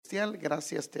celestial,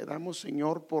 gracias te damos,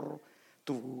 Señor, por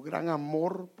tu gran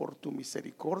amor, por tu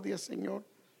misericordia, Señor,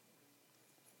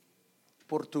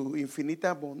 por tu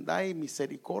infinita bondad y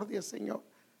misericordia, Señor.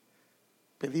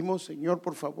 Pedimos, Señor,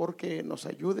 por favor, que nos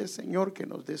ayudes, Señor, que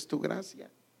nos des tu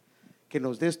gracia, que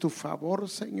nos des tu favor,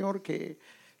 Señor, que,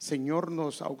 Señor,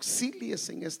 nos auxilies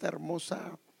en esta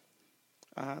hermosa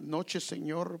noche,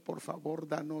 Señor. Por favor,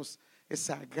 danos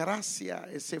esa gracia,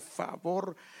 ese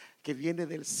favor que viene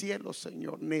del cielo,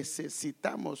 Señor.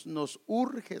 Necesitamos, nos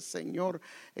urge, Señor,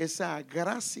 esa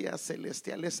gracia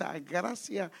celestial, esa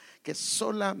gracia que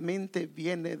solamente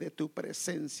viene de tu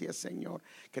presencia, Señor.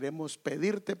 Queremos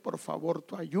pedirte, por favor,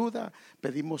 tu ayuda,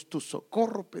 pedimos tu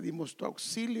socorro, pedimos tu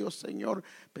auxilio, Señor.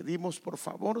 Pedimos, por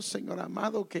favor, Señor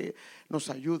amado, que nos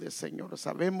ayudes, Señor.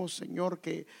 Sabemos, Señor,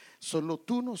 que solo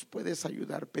tú nos puedes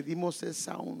ayudar. Pedimos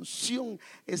esa unción,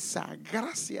 esa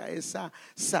gracia, esa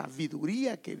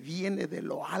sabiduría que viene de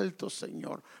lo alto,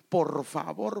 Señor. Por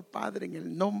favor, Padre, en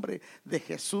el nombre de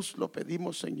Jesús lo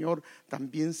pedimos, Señor.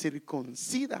 También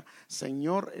circuncida,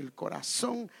 Señor, el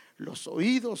corazón, los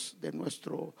oídos de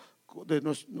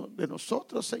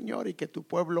nosotros, Señor, y que tu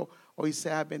pueblo hoy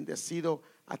sea bendecido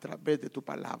a través de tu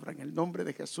palabra. En el nombre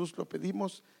de Jesús lo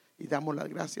pedimos y damos las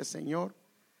gracias, Señor.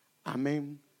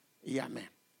 Amén y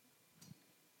amén.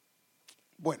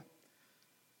 Bueno,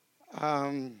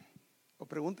 o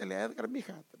pregúntele a Edgar,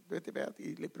 mija, vete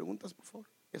y le preguntas, por favor.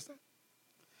 Ya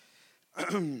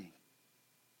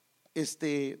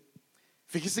está.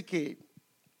 Fíjese que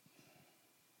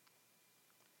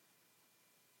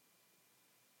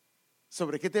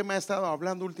 ¿sobre qué tema he estado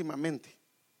hablando últimamente?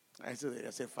 Ese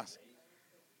debería ser fácil.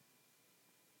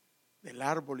 Del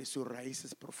árbol y sus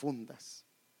raíces profundas.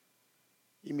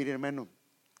 Y mire, hermano,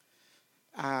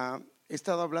 he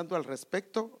estado hablando al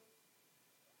respecto.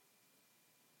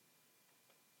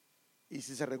 Y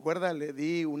si se recuerda, le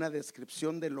di una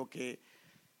descripción de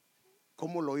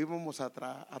cómo lo íbamos a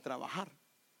trabajar.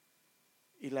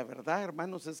 Y la verdad,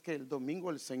 hermanos, es que el domingo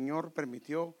el Señor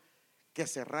permitió que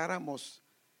cerráramos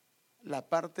la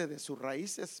parte de sus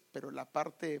raíces, pero la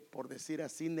parte, por decir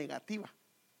así, negativa.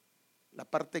 La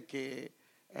parte que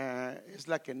es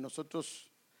la que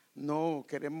nosotros no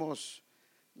queremos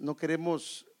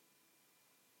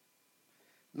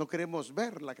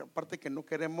ver, la parte que no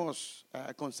queremos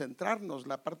concentrarnos,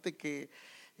 la parte que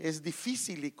es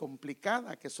difícil y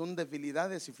complicada, que son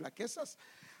debilidades y flaquezas.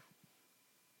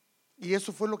 Y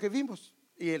eso fue lo que vimos.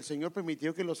 Y el Señor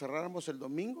permitió que lo cerráramos el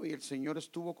domingo, y el Señor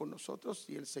estuvo con nosotros,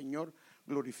 y el Señor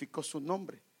glorificó su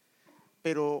nombre.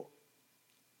 Pero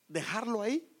dejarlo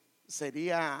ahí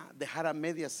sería dejar a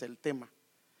medias el tema.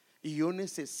 Y yo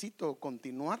necesito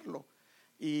continuarlo.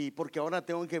 Y porque ahora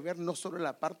tengo que ver no solo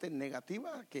la parte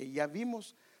negativa que ya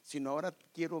vimos, sino ahora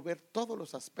quiero ver todos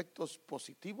los aspectos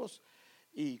positivos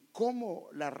y cómo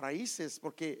las raíces,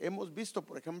 porque hemos visto,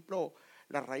 por ejemplo,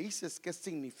 las raíces, qué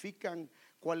significan,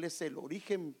 cuál es el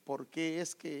origen, por qué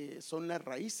es que son las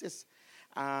raíces.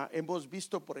 Hemos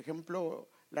visto, por ejemplo,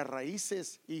 las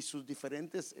raíces y sus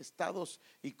diferentes estados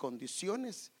y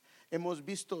condiciones. Hemos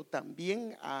visto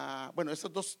también, bueno,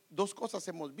 esas dos cosas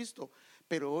hemos visto,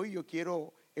 pero hoy yo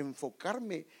quiero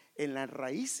enfocarme en las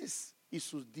raíces y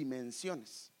sus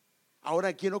dimensiones.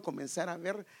 Ahora quiero comenzar a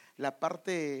ver la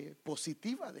parte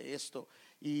positiva de esto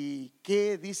y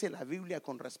qué dice la Biblia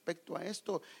con respecto a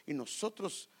esto, y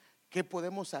nosotros qué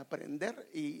podemos aprender.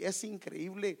 Y es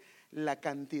increíble la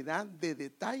cantidad de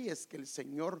detalles que el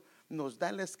Señor nos da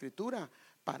en la Escritura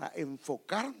para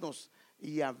enfocarnos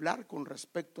y hablar con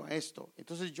respecto a esto.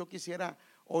 Entonces yo quisiera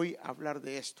hoy hablar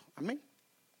de esto. Amén.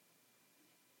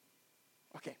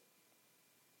 Ok.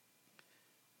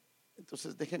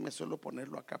 Entonces déjenme solo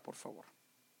ponerlo acá, por favor.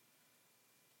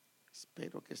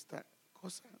 Espero que esta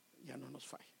cosa ya no nos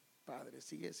falle. Padre,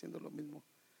 sigue siendo lo mismo.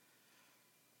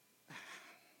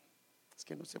 Es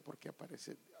que no sé por qué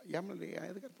aparece. Llámale a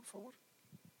Edgar, por favor.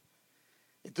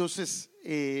 Entonces,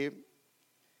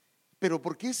 pero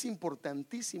 ¿por qué es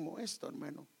importantísimo esto,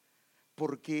 hermano?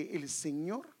 Porque el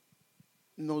Señor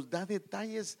nos da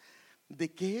detalles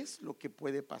de qué es lo que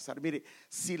puede pasar. Mire,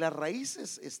 si las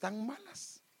raíces están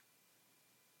malas,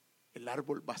 el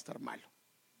árbol va a estar malo,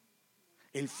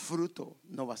 el fruto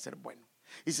no va a ser bueno.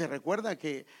 Y se recuerda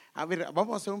que, a ver,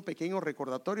 vamos a hacer un pequeño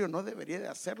recordatorio, no debería de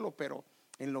hacerlo, pero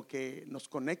en lo que nos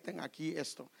conectan aquí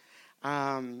esto.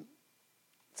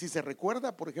 Si se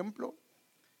recuerda, por ejemplo,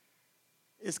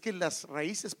 es que las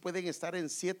raíces pueden estar en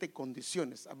 7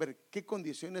 condiciones. A ver, ¿qué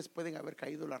condiciones pueden haber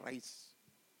caído las raíces?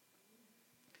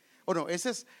 Bueno, esa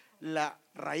es la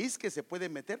raíz que se puede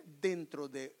meter dentro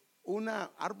de un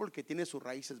árbol que tiene sus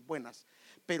raíces buenas.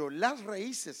 Pero las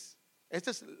raíces,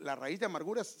 esta es la raíz de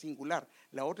amargura singular,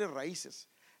 la otra es raíces.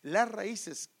 Las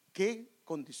raíces, ¿qué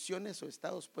condiciones o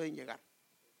estados pueden llegar?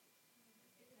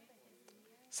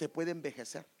 Se puede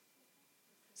envejecer,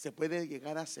 se puede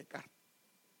llegar a secar,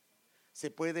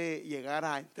 se puede llegar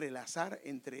a entrelazar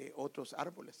entre otros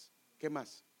árboles. ¿Qué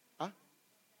más? ¿Ah?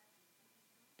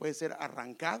 Puede ser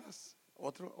arrancadas,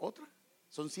 otra,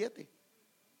 son 7.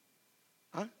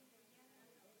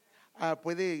 ¿Ah?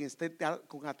 Puede estar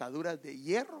con ataduras de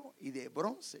hierro y de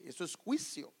bronce, eso es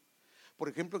juicio. Por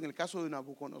ejemplo, en el caso de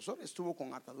Nabucodonosor, estuvo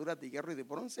con ataduras de hierro y de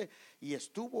bronce y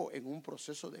estuvo en un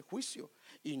proceso de juicio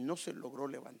y no se logró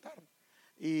levantar.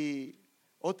 Y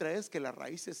otra es que las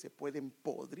raíces se pueden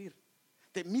podrir.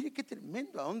 Mire qué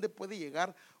tremendo, a dónde puede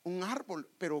llegar un árbol.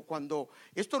 Pero cuando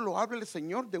esto lo habla el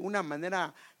Señor de una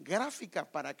manera gráfica,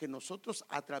 para que nosotros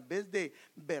a través de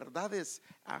verdades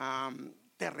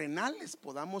terrenales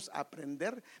podamos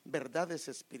aprender verdades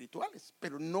espirituales,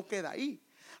 pero no queda ahí.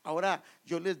 Ahora,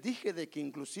 yo les dije de que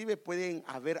inclusive pueden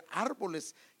haber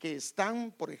árboles que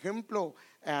están, por ejemplo,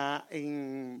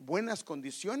 en buenas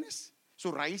condiciones,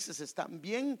 sus raíces están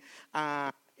bien,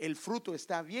 el fruto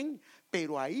está bien,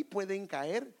 pero ahí pueden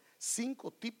caer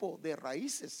 5 tipos de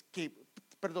raíces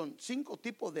 5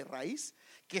 tipos de raíz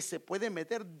que se puede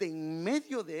meter de en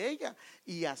medio de ella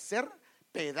y hacer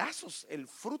pedazos el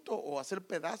fruto o hacer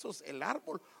pedazos el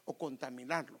árbol o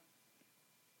contaminarlo.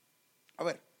 A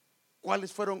ver,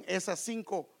 ¿cuáles fueron esas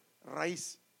 5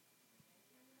 raíces?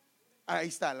 Ahí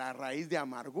está, la raíz de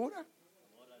amargura,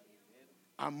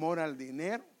 amor al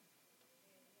dinero,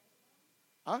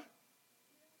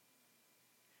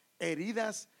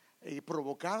 heridas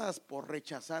provocadas por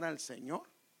rechazar al Señor.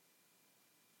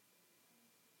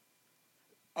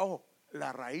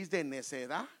 La raíz de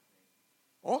necedad,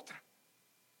 otra.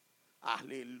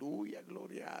 Aleluya,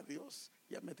 gloria a Dios.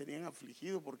 Ya me tenían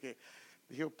afligido porque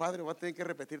dije, Padre, voy a tener que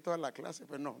repetir toda la clase.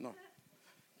 Pues no.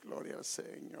 Gloria al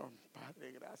Señor.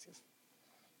 Padre, gracias.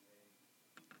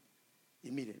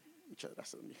 Y miren, muchas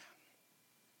gracias, mija,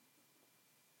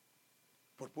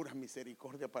 por pura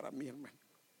misericordia para mí, hermano.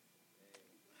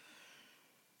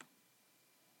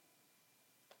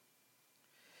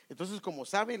 Entonces, como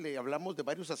sabe, le hablamos de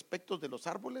varios aspectos de los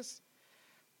árboles,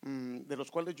 de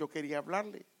los cuales yo quería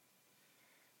hablarle.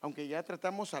 Aunque ya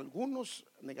tratamos algunos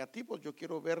negativos, yo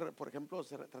quiero ver, por ejemplo,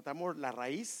 tratamos la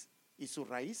raíz y sus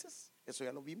raíces, eso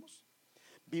ya lo vimos.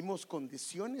 Vimos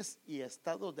condiciones y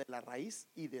estados de la raíz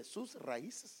y de sus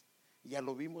raíces, ya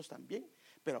lo vimos también.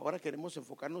 Pero ahora queremos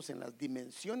enfocarnos en las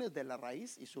dimensiones de la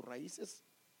raíz y sus raíces.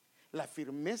 La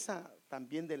firmeza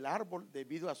también del árbol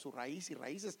debido a su raíz y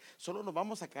raíces. Solo nos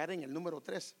vamos a caer en el número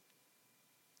 3.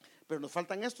 Pero nos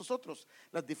faltan estos otros,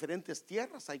 las diferentes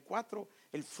tierras, hay 4,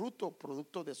 el fruto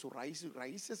producto de su raíz y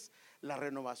raíces, la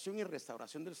renovación y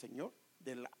restauración del Señor,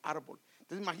 del árbol.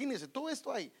 Entonces imagínense, todo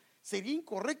esto hay. ¿Sería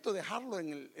incorrecto dejarlo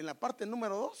en la parte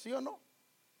número 2, sí o no?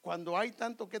 Cuando hay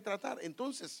tanto que tratar.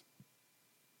 Entonces,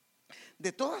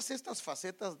 de todas estas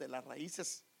facetas de las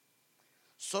raíces,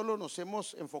 solo nos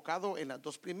hemos enfocado en las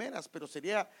 2 primeras, pero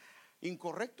sería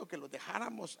incorrecto que lo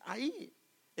dejáramos ahí.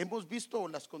 Hemos visto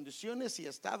las condiciones y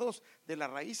estados de las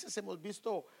raíces, hemos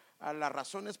visto las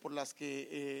razones por las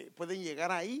que pueden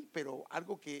llegar ahí, pero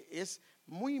algo que es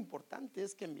muy importante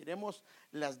es que miremos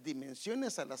las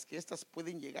dimensiones a las que estas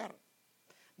pueden llegar,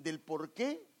 del por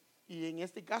qué y en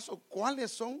este caso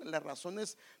cuáles son las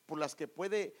razones por las que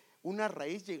puede una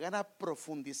raíz llegar a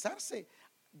profundizarse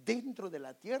dentro de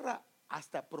la tierra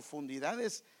hasta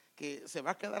profundidades que se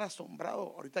va a quedar asombrado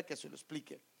ahorita que se lo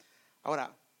explique.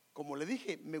 Ahora, como le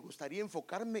dije, me gustaría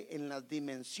enfocarme en las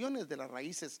dimensiones de las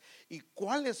raíces y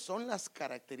cuáles son las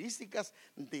características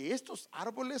de estos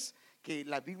árboles que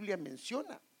la Biblia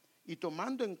menciona. Y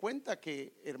tomando en cuenta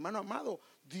que, hermano amado,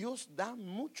 Dios da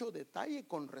mucho detalle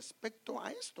con respecto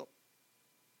a esto.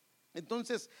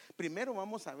 Entonces, primero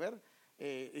vamos a ver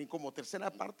como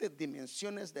tercera parte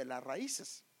dimensiones de las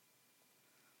raíces.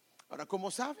 Ahora,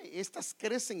 como sabe, estas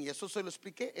crecen, y eso se lo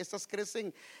expliqué, estas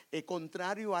crecen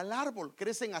contrario al árbol.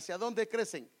 ¿Crecen hacia dónde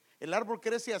crecen? El árbol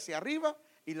crece hacia arriba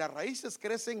y las raíces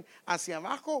crecen hacia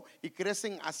abajo y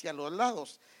crecen hacia los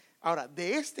lados. Ahora,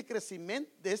 de este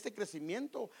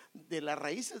crecimiento de las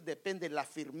raíces depende la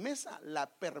firmeza, la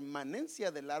permanencia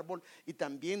del árbol y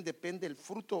también depende el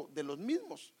fruto de los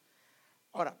mismos.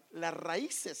 Ahora, las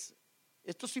raíces,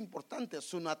 esto es importante,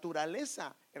 su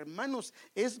naturaleza, hermanos,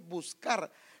 es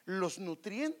buscar los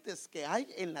nutrientes que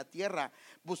hay en la tierra,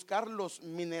 buscar los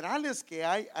minerales que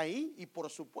hay ahí y por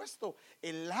supuesto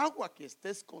el agua que esté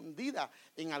escondida,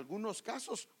 en algunos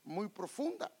casos muy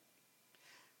profunda.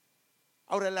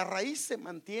 Ahora, la raíz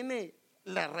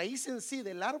en sí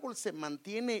del árbol se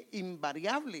mantiene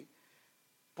invariable,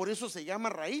 por eso se llama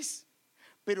raíz,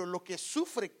 pero lo que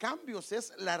sufre cambios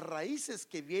es las raíces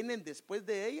que vienen después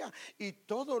de ella y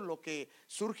todo lo que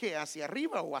surge hacia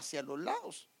arriba o hacia los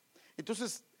lados.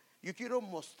 Entonces yo quiero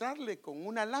mostrarle con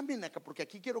una lámina, porque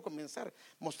aquí quiero comenzar,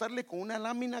 mostrarle con una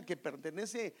lámina que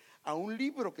pertenece a un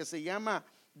libro que se llama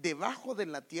Debajo de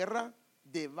la Tierra,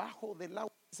 Debajo del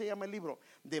Agua. Se llama el libro,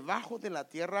 Debajo de la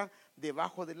Tierra,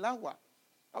 Debajo del Agua.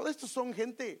 Ahora estos son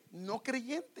gente no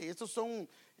creyente, estos son,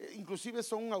 inclusive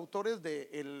son autores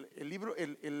del libro,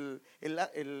 el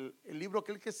libro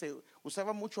aquel que se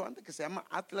usaba mucho antes, que se llama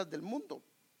Atlas del Mundo.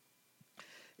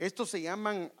 Estos se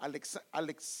llaman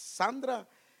Alexandra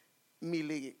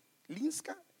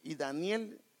Milelinska y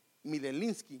Daniel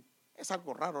Milelinsky. Es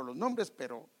algo raro los nombres,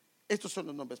 pero estos son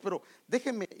los nombres. Pero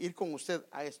déjeme ir con usted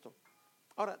a esto.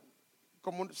 Ahora,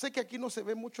 como sé que aquí no se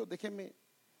ve mucho, déjeme.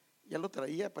 Ya lo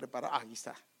traía preparado. Ahí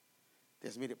está.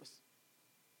 Entonces, mire pues.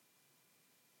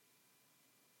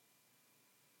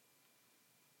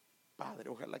 Padre,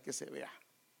 ojalá que se vea.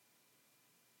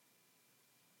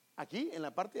 Aquí en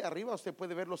la parte de arriba usted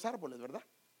puede ver los árboles, ¿verdad?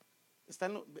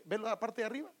 ¿Ve la parte de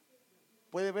arriba?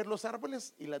 Puede ver los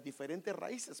árboles y las diferentes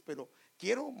raíces, pero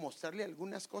quiero mostrarle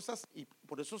algunas cosas y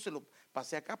por eso se lo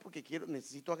pasé acá, porque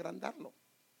necesito agrandarlo.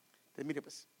 Entonces, mire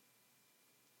pues.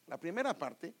 La primera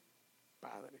parte,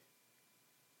 Padre,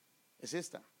 es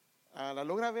esta. ¿La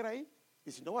logra ver ahí?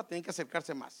 Y si no, va a tener que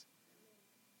acercarse más.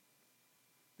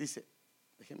 Dice,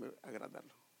 déjenme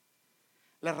agrandarlo.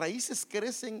 Las raíces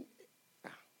crecen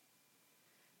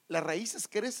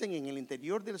en el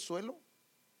interior del suelo,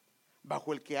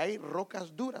 bajo el que hay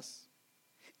rocas duras,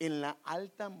 en la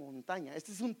alta montaña.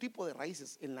 Este es un tipo de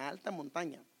raíces, en la alta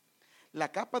montaña.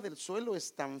 La capa del suelo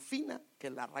es tan fina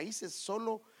que las raíces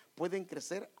solo pueden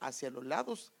crecer hacia los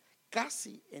lados,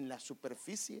 casi en la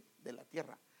superficie de la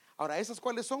tierra. Ahora, ¿esas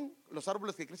cuáles son? Los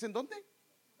árboles que crecen ¿dónde?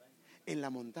 En la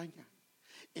montaña.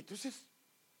 Entonces,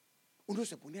 uno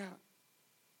se pone a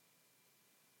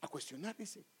cuestionar,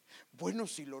 dice, bueno,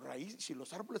 si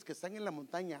los árboles que están en la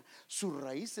montaña, sus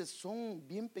raíces son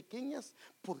bien pequeñas,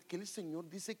 ¿por qué el Señor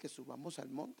dice que subamos al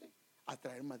monte a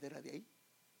traer madera de ahí?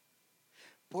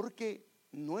 Porque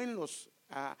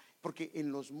porque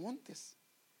en los montes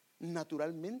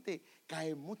naturalmente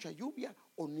cae mucha lluvia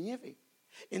o nieve.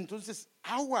 Entonces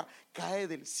agua cae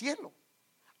del cielo,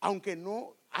 aunque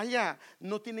no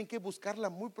tienen que buscarla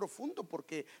muy profundo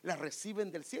porque la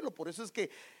reciben del cielo. Por eso es que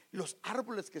los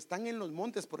árboles que están en los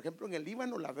montes, por ejemplo en el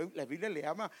Líbano, la Biblia le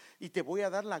llama, y te voy a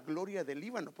dar la gloria del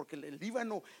Líbano, porque el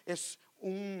Líbano es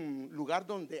un lugar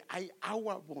donde hay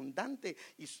agua abundante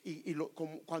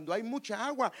cuando hay mucha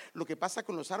agua, lo que pasa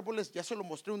con los árboles, ya se lo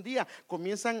mostré un día,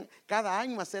 comienzan cada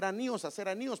año a hacer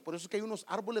anillos. Por eso es que hay unos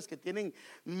árboles que tienen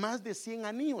más de 100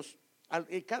 anillos.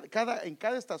 En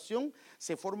cada estación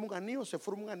se forma un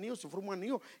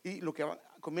anillo, y lo que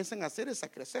comienzan a hacer es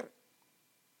a crecer.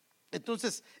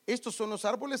 Entonces estos son los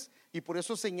árboles, y por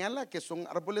eso señala que son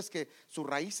árboles que sus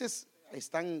raíces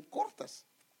están cortas,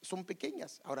 son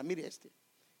pequeñas. Ahora mire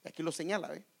aquí lo señala,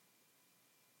 ¿ve?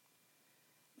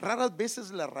 Raras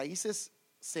veces las raíces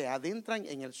se adentran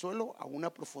en el suelo a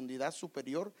una profundidad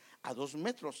superior a 2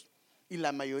 metros, y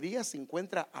la mayoría se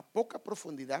encuentra a poca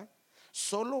profundidad,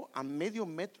 solo a medio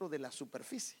metro de la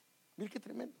superficie. Mire qué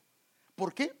tremendo.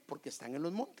 ¿Por qué? Porque están en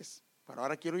los montes. Pero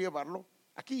ahora quiero llevarlo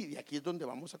aquí, y aquí es donde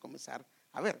vamos a comenzar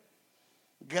a ver.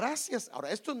 Gracias.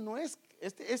 Ahora, esto no es,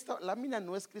 esta lámina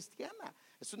no es cristiana,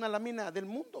 es una lámina del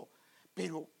mundo,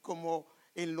 pero como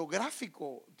en lo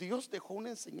gráfico Dios dejó una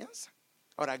enseñanza.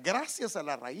 Ahora, gracias a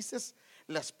las raíces,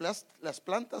 las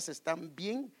plantas están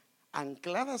bien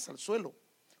ancladas al suelo.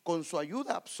 Con su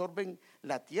ayuda absorben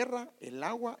la tierra, el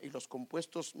agua y los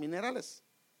compuestos minerales.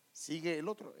 Sigue el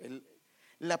otro.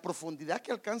 La profundidad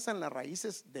que alcanzan las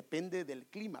raíces depende del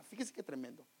clima. Fíjese qué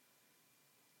tremendo.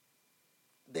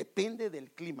 Depende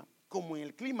del clima. Como en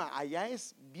el clima allá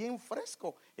es bien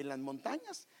fresco en las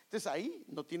montañas, entonces ahí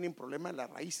no tienen problema las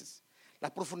raíces.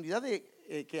 La profundidad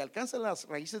que alcanzan las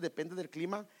raíces depende del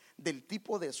clima, del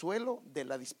tipo de suelo, de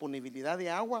la disponibilidad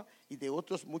de agua y de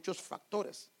otros muchos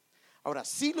factores. Ahora,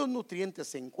 si los nutrientes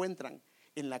se encuentran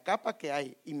en la capa que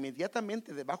hay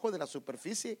inmediatamente debajo de la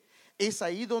superficie, es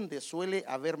ahí donde suele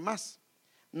haber más.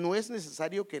 No es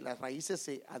necesario que las raíces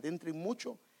se adentren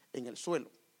mucho en el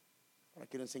suelo. Ahora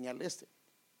quiero enseñarle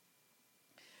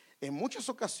En muchas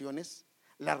ocasiones,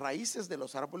 las raíces de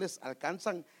los árboles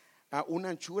alcanzan a una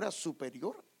anchura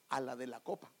superior a la de la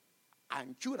copa.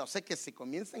 Anchura, o sea que se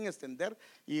comienzan a extender,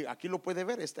 y aquí lo puede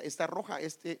ver, esta roja,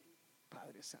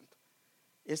 Padre Santo.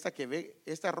 Ese que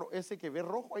ve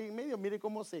rojo ahí en medio, mire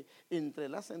cómo se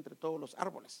entrelaza entre todos los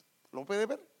árboles. ¿Lo puede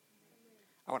ver?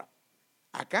 Ahora,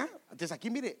 entonces aquí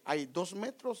mire, hay 2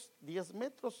 metros, 10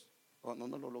 metros, Oh, no,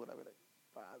 no lo logra ver ahí.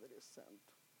 Padre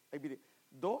Santo. Ahí mire,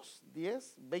 2,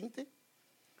 10, 20.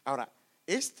 Ahora,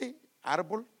 este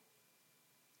árbol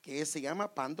que se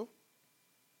llama pando,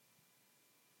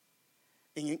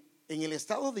 en el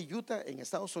estado de Utah, en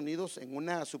Estados Unidos, en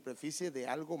una superficie de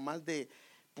algo más de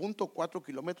 0.4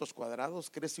 kilómetros cuadrados,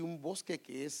 crece un bosque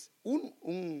que es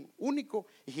un único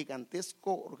y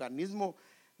gigantesco organismo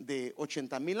de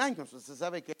 80,000 años. Se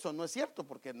sabe que eso no es cierto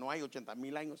porque no hay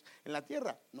 80,000 años en la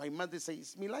tierra, no hay más de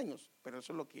 6,000 años, pero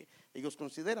eso es lo que ellos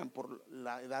consideran por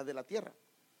la edad de la tierra.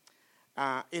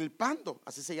 El pando,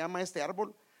 así se llama este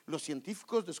árbol, los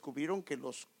científicos descubrieron que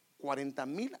los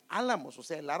 40,000 álamos, o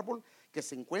sea, el árbol que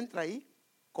se encuentra ahí,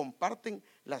 comparten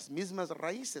las mismas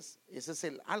raíces. Ese es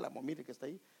el álamo, mire que está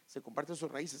ahí, se comparten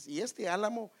sus raíces. Y este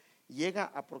álamo llega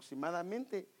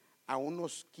aproximadamente a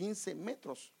unos 15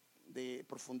 metros de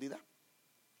profundidad.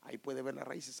 Ahí puede ver las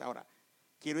raíces. Ahora,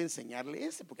 quiero enseñarle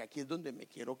ese, porque aquí es donde me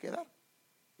quiero quedar,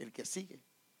 el que sigue.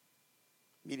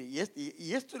 Mire,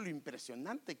 y esto es lo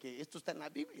impresionante, que esto está en la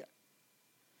Biblia.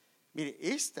 Mire,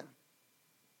 esta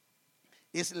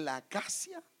es la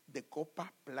acacia de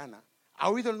copa plana. ¿Ha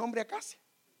oído el nombre acacia?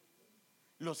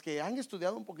 Los que han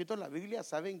estudiado un poquito la Biblia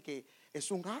saben que es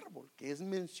un árbol que es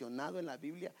mencionado en la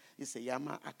Biblia y se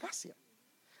llama acacia.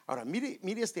 Ahora, mire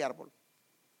este árbol.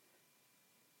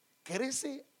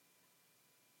 Crece,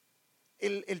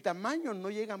 el tamaño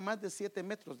no llega a más de 7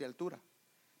 metros de altura,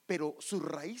 pero sus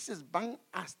raíces van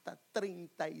hasta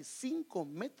 35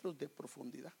 metros de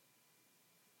profundidad.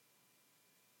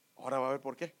 Ahora va a ver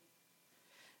por qué.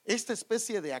 Esta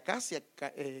especie de acacia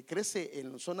crece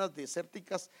en zonas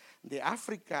desérticas de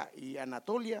África y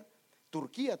Anatolia.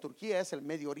 Turquía es el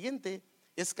Medio Oriente.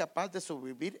 Es capaz de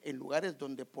sobrevivir en lugares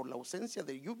donde por la ausencia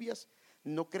de lluvias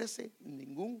no crece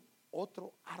ningún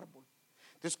otro árbol.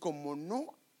 Entonces, como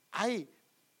no hay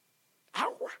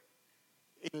agua,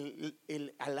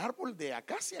 al árbol de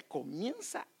acacia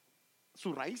comienza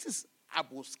sus raíces a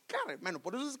buscar, hermano.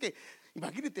 Por eso es que,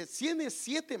 imagínate, tiene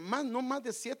 7 más, no más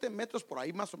de 7 metros por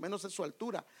ahí, más o menos es su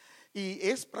altura. Y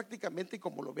es prácticamente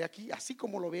como lo ve aquí, así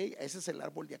como lo ve ahí, ese es el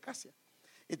árbol de acacia.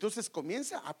 Entonces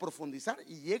comienza a profundizar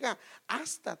y llega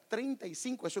hasta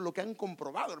 35. Eso es lo que han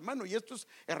comprobado, hermano. Y esto es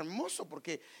hermoso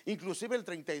porque inclusive el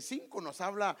 35 nos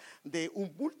habla de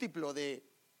un múltiplo de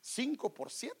 5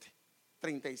 por 7.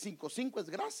 35, 5 es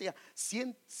gracia,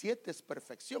 7 es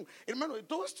perfección. Hermano,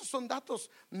 todo esto son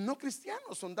datos no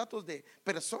cristianos, son datos de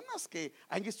personas que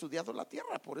han estudiado la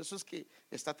tierra. Por eso es que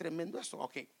está tremendo eso.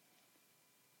 Ok.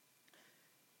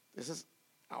 Entonces,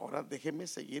 ahora déjeme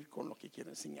seguir con lo que quiero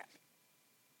enseñarle.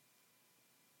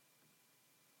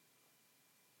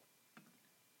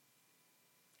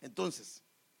 Entonces,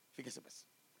 fíjese pues,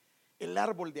 el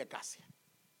árbol de acacia.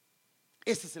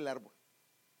 Ese es el árbol.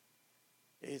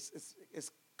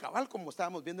 Es cabal como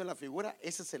estábamos viendo en la figura.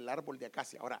 Ese es el árbol de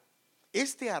acacia. Ahora,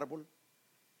 este árbol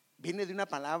viene de una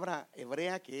palabra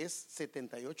hebrea que es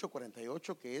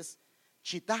 7848, que es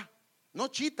chitá. No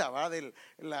chita, va, de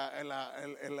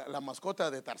la mascota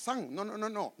de Tarzán.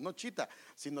 No chita,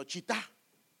 sino chitá.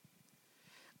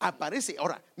 Aparece.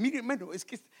 Ahora, mire, hermano, es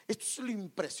que esto es lo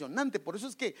impresionante. Por eso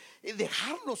es que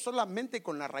dejarlo solamente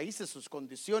con las raíces, sus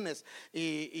condiciones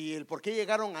y el por qué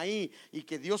llegaron ahí y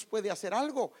que Dios puede hacer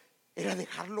algo, era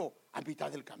dejarlo a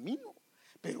mitad del camino.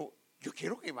 Pero yo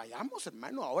quiero que vayamos,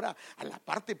 hermano, ahora a la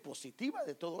parte positiva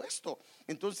de todo esto.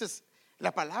 Entonces,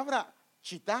 la palabra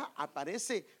chitá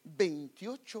aparece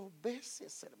 28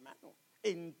 veces, hermano.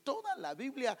 En toda la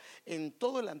Biblia, en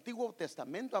todo el Antiguo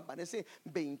Testamento aparece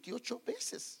 28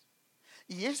 veces.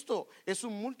 Y esto es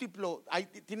un múltiplo,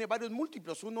 tiene varios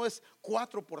múltiplos. Uno es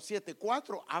 4 por 7.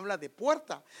 4 habla de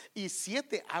puerta y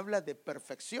 7 habla de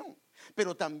perfección.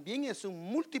 Pero también es un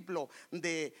múltiplo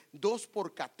de 2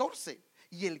 por 14.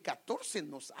 Y el 14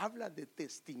 nos habla de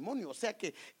testimonio. O sea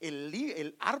que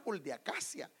el árbol de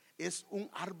acacia es un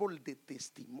árbol de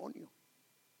testimonio.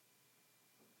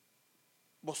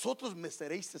 Vosotros me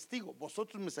seréis testigo,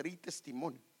 vosotros me seréis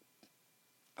testimonio.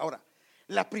 Ahora,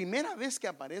 la primera vez que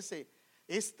aparece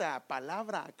esta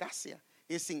palabra acacia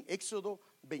es en Éxodo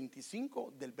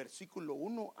 25, del versículo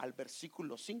 1 al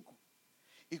versículo 5.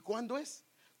 ¿Y cuándo es?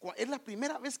 Es la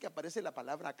primera vez que aparece la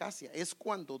palabra acacia. Es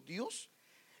cuando Dios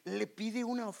le pide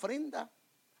una ofrenda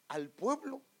al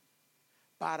pueblo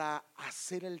para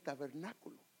hacer el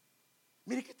tabernáculo.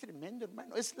 Mire qué tremendo,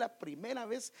 hermano. Es la primera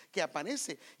vez que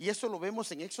aparece. Y eso lo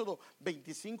vemos en Éxodo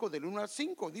 25 del 1 al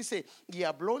 5. Dice: y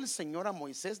habló el Señor a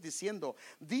Moisés diciendo: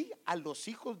 di a los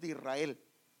hijos de Israel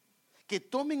que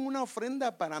tomen una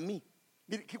ofrenda para mí.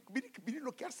 Mire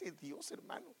lo que hace Dios,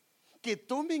 hermano. Que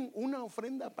tomen una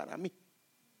ofrenda para mí.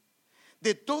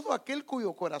 De todo aquel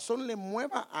cuyo corazón le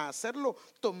mueva a hacerlo,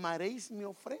 tomaréis mi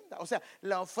ofrenda. O sea,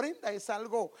 la ofrenda es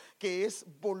algo que es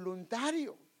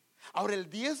voluntario. Ahora, el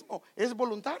diezmo es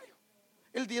voluntario.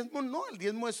 El diezmo no, el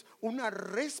diezmo es una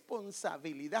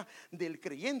responsabilidad del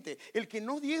creyente. El que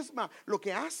no diezma, lo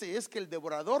que hace es que el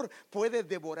devorador puede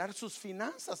devorar sus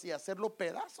finanzas y hacerlo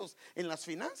pedazos en las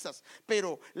finanzas.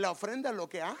 Pero la ofrenda lo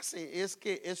que hace es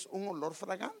que es un olor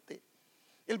fragante.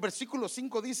 El versículo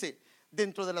 5 dice: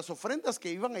 dentro de las ofrendas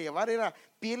que iban a llevar era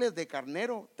pieles de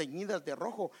carnero teñidas de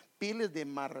rojo, pieles de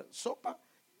marsopa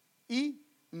y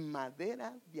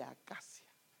madera de acacia.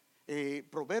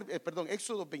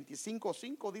 Éxodo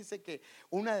 25:5 dice que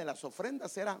una de las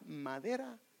ofrendas era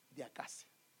madera de acacia.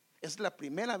 Es la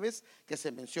primera vez que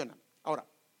se menciona. Ahora,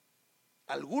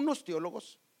 algunos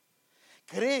teólogos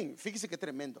creen, fíjese qué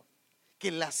tremendo,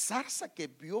 que la zarza que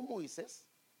vio Moisés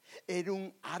era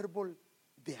un árbol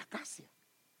de acacia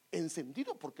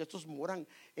encendido, porque estos moran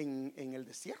en el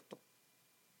desierto.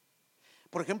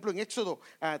 Por ejemplo, en Éxodo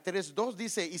 3:2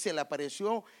 dice: y se le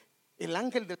apareció el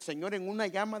ángel del Señor en una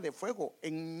llama de fuego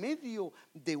en medio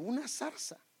de una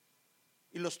zarza.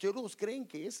 Y los teólogos creen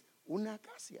que es una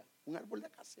acacia, un árbol de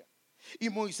acacia. Y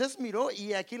Moisés miró,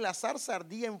 y aquí la zarza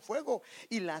ardía en fuego,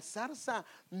 y la zarza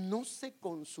no se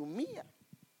consumía.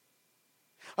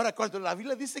 Ahora, cuando la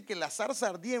Biblia dice que la zarza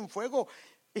ardía en fuego,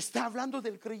 está hablando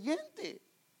del creyente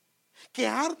que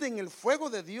arde en el fuego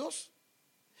de Dios.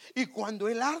 Y cuando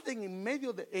él arde en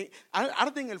medio de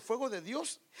arde en el fuego de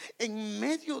Dios, en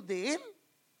medio de él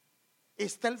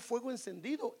está el fuego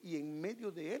encendido, y en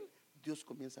medio de él Dios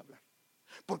comienza a hablar,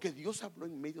 porque Dios habló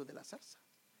en medio de la zarza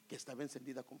que estaba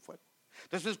encendida con fuego.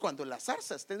 Entonces, cuando la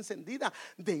zarza está encendida,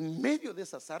 de en medio de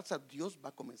esa zarza Dios va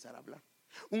a comenzar a hablar.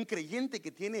 Un creyente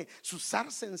que tiene su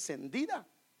zarza encendida,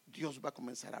 Dios va a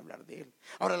comenzar a hablar de él.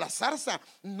 Ahora, la zarza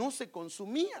no se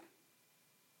consumía,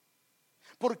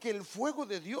 porque el fuego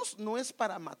de Dios no es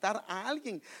para matar a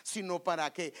alguien, sino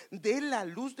para que dé la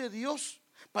luz de Dios,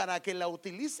 para que la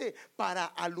utilice para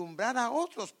alumbrar a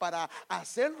otros, para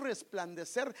hacer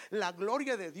resplandecer la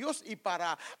gloria de Dios y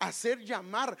para hacer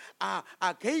llamar a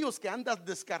aquellos que andan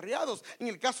descarriados. En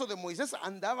el caso de Moisés,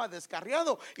 andaba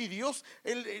descarriado, y Dios,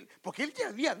 porque él ya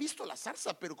había visto la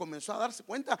zarza, pero comenzó a darse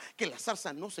cuenta que la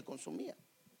zarza no se consumía.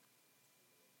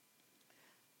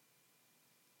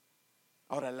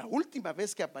 Ahora, la última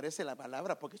vez que aparece la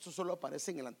palabra, porque esto solo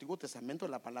aparece en el Antiguo Testamento,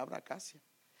 la palabra acacia,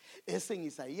 es en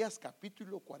Isaías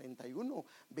capítulo 41,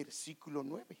 versículo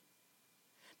 9.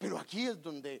 Pero aquí es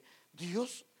donde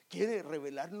Dios quiere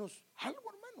revelarnos algo,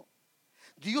 hermano.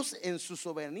 Dios, en su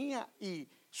soberanía y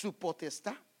su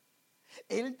potestad,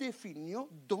 Él definió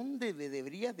dónde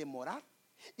debería de morar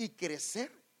y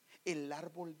crecer el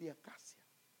árbol de acacia.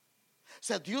 O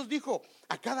sea, Dios dijo,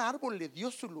 a cada árbol le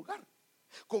dio su lugar,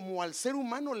 como al ser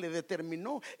humano le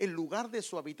determinó el lugar de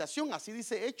su habitación. Así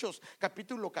dice Hechos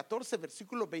capítulo 14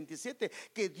 versículo 27,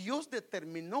 que Dios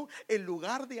determinó el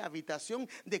lugar de habitación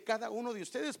de cada uno de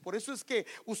ustedes. Por eso es que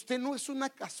usted no es una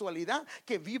casualidad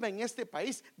que viva en este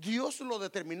país. Dios lo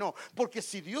determinó, porque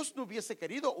si Dios no hubiese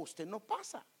querido, usted no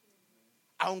pasa,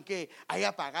 aunque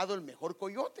haya pagado el mejor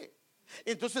coyote.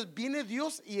 Entonces viene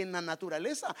Dios, y en la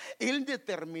naturaleza Él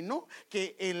determinó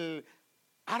que el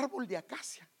árbol de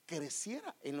acacia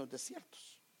creciera en los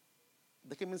desiertos.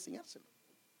 Déjenme enseñárselo.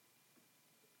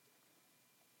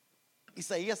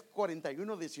 Isaías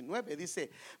 41:19 dice: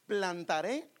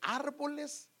 plantaré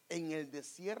árboles en el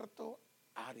desierto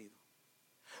árido.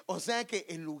 O sea que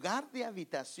el lugar de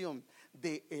habitación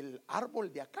del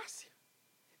árbol de acacia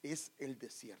es el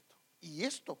desierto, y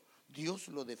esto Dios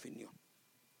lo definió.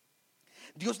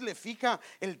 Dios le fija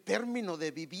el término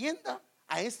de vivienda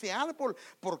a ese árbol,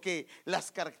 porque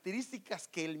las características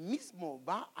que él mismo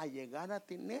va a llegar a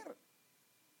tener.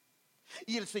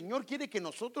 Y el Señor quiere que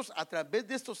nosotros, a través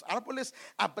de estos árboles,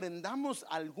 aprendamos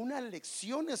algunas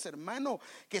lecciones, hermano,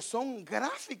 que son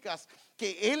gráficas,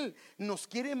 que Él nos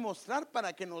quiere mostrar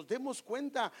para que nos demos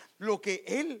cuenta lo que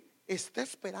Él está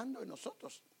esperando en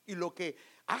nosotros y lo que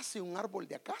hace un árbol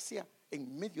de acacia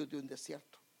en medio de un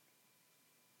desierto.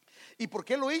 ¿Y por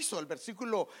qué lo hizo? El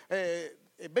versículo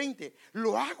 20: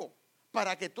 lo hago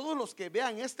para que todos los que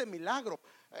vean este milagro,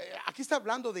 aquí está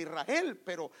hablando de Israel,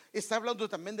 pero está hablando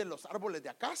también de los árboles de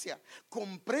acacia,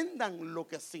 comprendan lo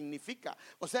que significa.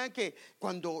 O sea que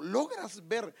cuando logras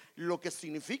ver lo que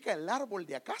significa el árbol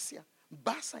de acacia,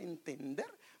 vas a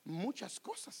entender muchas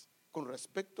cosas con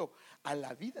respecto a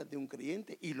la vida de un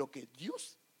creyente y lo que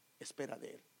Dios espera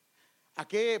de él. ¿A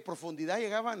qué profundidad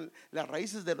llegaban las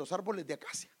raíces de los árboles de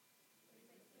acacia?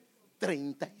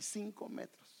 35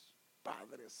 metros.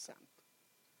 Padre Santo.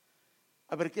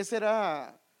 A ver, ¿qué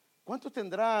será? ¿Cuánto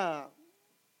tendrá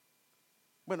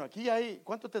Bueno, aquí hay,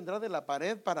 ¿cuánto tendrá de la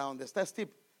pared para donde está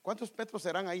Steve? ¿Cuántos metros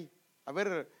serán ahí? A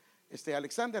ver,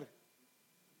 Alexander.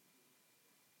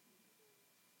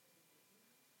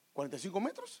 ¿45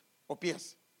 metros o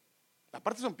pies? La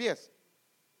parte son pies.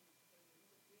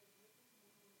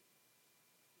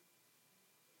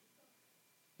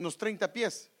 Unos 30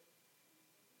 pies.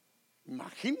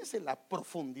 Imagínense la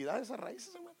profundidad de esas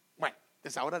raíces, hermano. Bueno,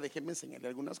 pues ahora déjenme enseñarle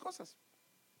algunas cosas.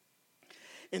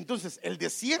 Entonces, el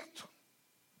desierto,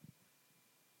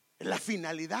 la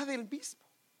finalidad del mismo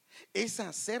es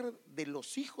hacer de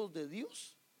los hijos de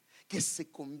Dios que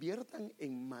se conviertan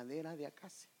en madera de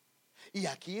acacia. Y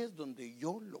aquí es donde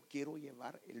yo lo quiero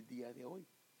llevar el día de hoy.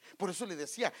 Por eso le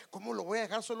decía, ¿cómo lo voy a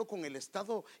dejar solo con el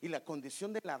estado y la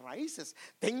condición de las raíces?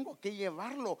 Tengo que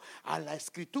llevarlo a la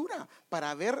escritura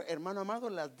para ver, hermano amado,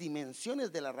 las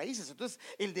dimensiones de las raíces. Entonces,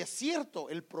 el desierto,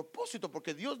 el propósito,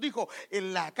 porque Dios dijo,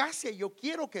 en la acacia yo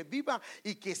quiero que viva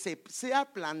y que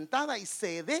sea plantada y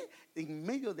se dé en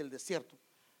medio del desierto.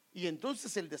 Y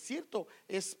entonces el desierto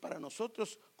es para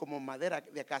nosotros como madera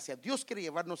de acacia. Dios quiere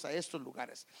llevarnos a estos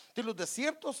lugares. Entonces los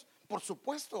desiertos, por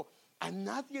supuesto, a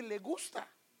nadie le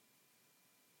gusta.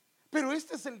 Pero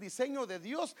este es el diseño de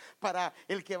Dios para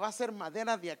el que va a ser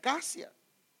madera de acacia.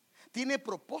 Tiene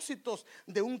propósitos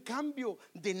de un cambio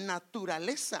de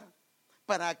naturaleza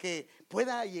para que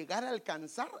pueda llegar a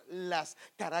alcanzar las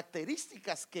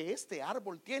características que este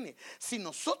árbol tiene. Si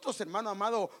nosotros, hermano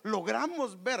amado,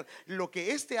 logramos ver lo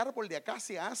que este árbol de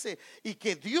acacia hace y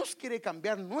que Dios quiere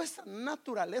cambiar nuestra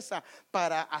naturaleza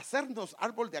para hacernos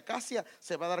árbol de acacia,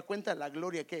 se va a dar cuenta de la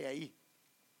gloria que hay ahí.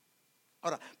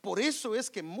 Ahora, por eso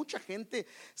es que mucha gente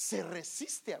se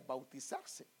resiste a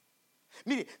bautizarse.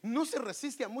 Mire, no se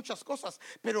resiste a muchas cosas,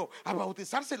 pero a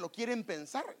bautizarse lo quieren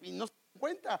pensar y no se dan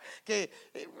cuenta que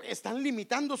están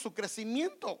limitando su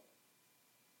crecimiento.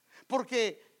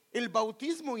 Porque el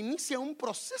bautismo inicia un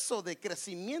proceso de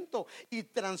crecimiento y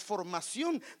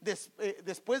transformación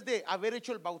después de haber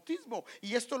hecho el bautismo.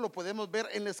 Y esto lo podemos ver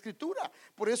en la escritura.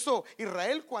 Por eso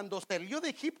Israel, cuando salió de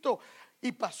Egipto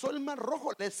y pasó el mar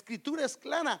rojo, la escritura es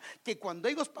clara que cuando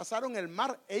ellos pasaron el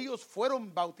mar, ellos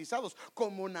fueron bautizados.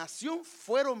 Como nación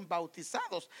fueron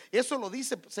bautizados. Eso lo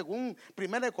dice según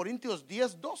 1 Corintios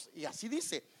 10:2. Y así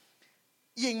dice: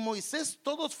 y en Moisés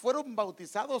todos fueron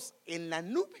bautizados en la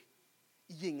nube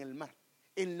y en el mar.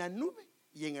 En la nube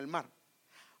y en el mar.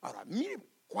 Ahora, miren,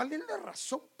 ¿cuál es la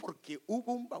razón por que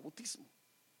hubo un bautismo?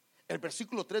 El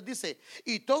versículo 3 dice: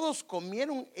 y todos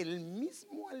comieron el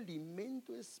mismo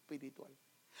alimento espiritual.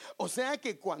 O sea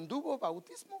que cuando hubo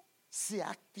bautismo, se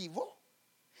activó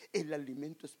el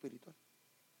alimento espiritual.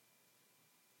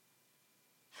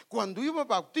 Cuando hubo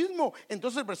bautismo,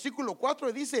 entonces el versículo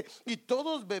 4 dice: y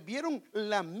todos bebieron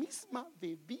la misma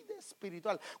bebida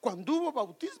espiritual. Cuando hubo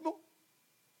bautismo,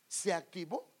 se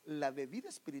activó la bebida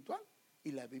espiritual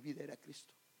y la bebida era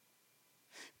Cristo.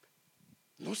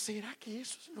 ¿No será que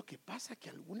eso es lo que pasa?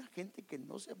 Que alguna gente que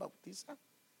no se bautiza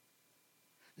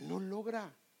no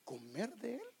logra comer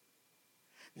de Él,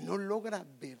 no logra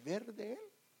beber de Él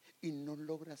y no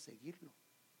logra seguirlo.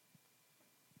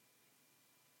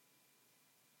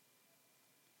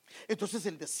 Entonces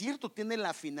el desierto tiene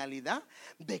la finalidad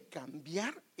de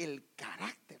cambiar el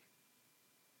carácter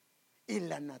y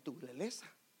la naturaleza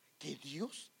que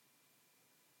Dios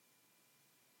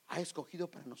ha escogido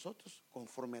para nosotros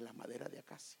conforme a la madera de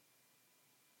acacia.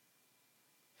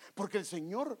 Porque el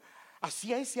Señor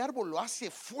hacía ese árbol, lo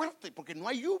hace fuerte, porque no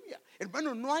hay lluvia.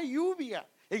 Hermano, no hay lluvia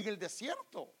en el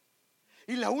desierto.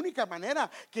 Y la única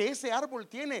manera que ese árbol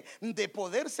tiene de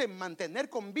poderse mantener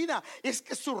con vida es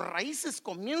que sus raíces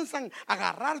comienzan a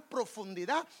agarrar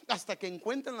profundidad hasta que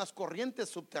encuentran las corrientes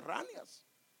subterráneas.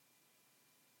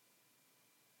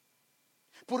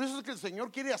 Por eso es que el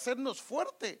Señor quiere hacernos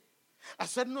fuerte,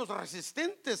 hacernos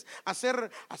resistentes,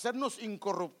 hacernos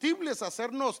incorruptibles,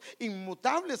 hacernos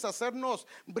inmutables, hacernos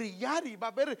brillar. Y va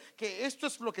a ver que esto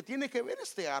es lo que tiene que ver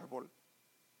este árbol.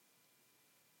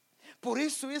 Por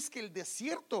eso es que el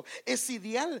desierto es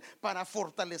ideal para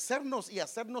fortalecernos y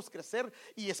hacernos crecer,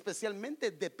 y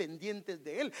especialmente dependientes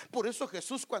de Él. Por eso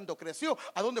Jesús, cuando creció,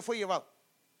 ¿a dónde fue llevado?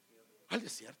 Al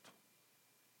desierto.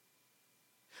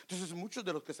 Entonces muchos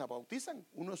de los que se bautizan,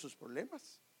 uno de sus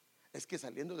problemas es que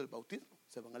saliendo del bautismo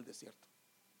se van al desierto.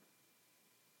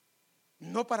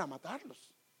 No para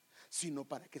matarlos, sino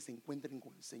para que se encuentren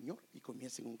con el Señor y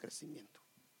comiencen un crecimiento.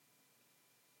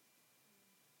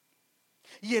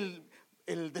 Y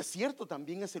el desierto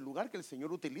también es el lugar que el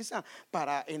Señor utiliza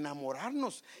para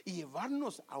enamorarnos y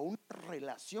llevarnos a una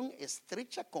relación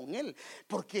estrecha con Él.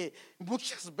 Porque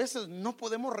muchas veces no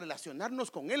podemos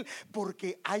relacionarnos con Él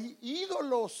porque hay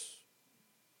ídolos.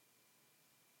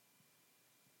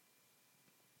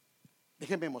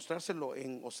 Déjenme mostrárselo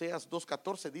en Oseas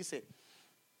 2:14. Dice: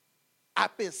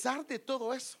 a pesar de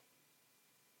todo eso,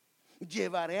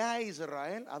 llevaré a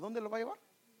Israel. ¿A dónde lo va a llevar?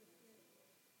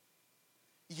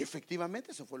 Y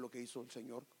efectivamente eso fue lo que hizo el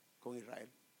Señor con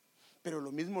Israel. Pero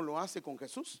lo mismo lo hace con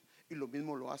Jesús y lo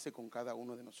mismo lo hace con cada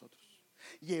uno de nosotros.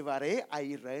 Llevaré a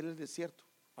Israel al desierto.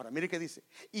 Ahora mire qué dice: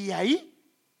 y ahí,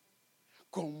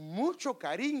 con mucho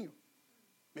cariño,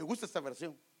 me gusta esta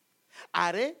versión,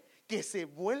 haré que se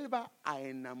vuelva a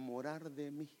enamorar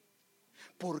de mí,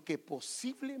 porque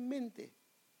posiblemente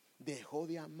dejó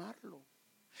de amarlo.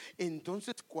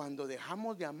 Entonces cuando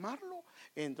dejamos de amarlo,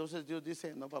 entonces Dios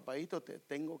dice: no, papadito, te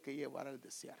tengo que llevar al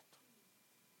desierto.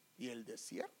 Y el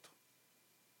desierto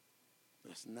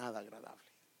no es nada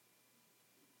agradable,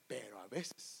 pero a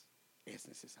veces es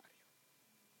necesario.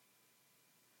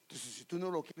 Entonces, si tú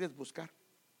no lo quieres buscar,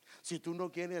 si tú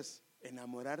no quieres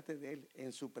enamorarte de Él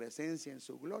en su presencia, en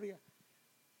su gloria,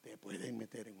 te pueden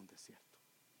meter en un desierto.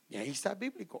 Y ahí está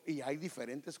bíblico, y hay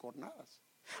diferentes jornadas.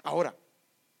 Ahora,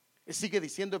 sigue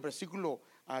diciendo el versículo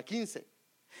 15: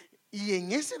 y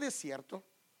en ese desierto,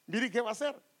 mire qué va a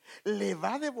hacer: le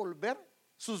va a devolver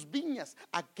sus viñas.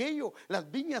 Las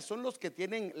viñas son los que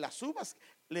tienen las uvas.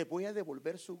 Le voy a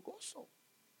devolver su gozo.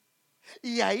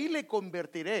 Y ahí le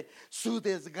convertiré su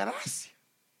desgracia,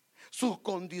 su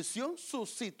condición, su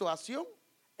situación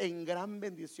en gran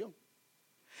bendición.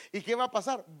 ¿Y qué va a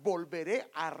pasar?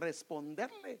 Volveré a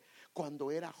responderle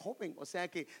cuando era joven. O sea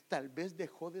que tal vez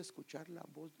dejó de escuchar la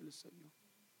voz del Señor,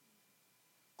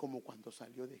 como cuando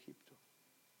salió de Egipto.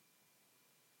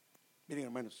 Miren,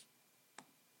 hermanos,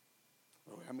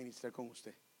 lo voy a ministrar con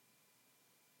usted.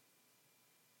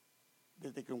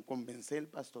 Desde que comencé el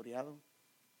pastoreado,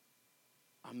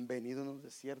 han venido unos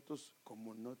desiertos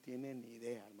como no tienen ni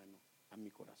idea, hermano, a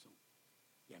mi corazón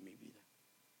y a mi vida.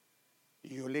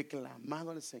 Y yo le he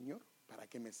clamado al Señor para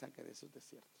que me saque de esos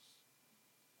desiertos.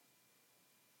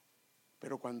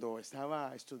 Pero cuando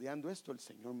estaba estudiando esto, el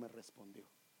Señor me respondió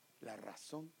la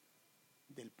razón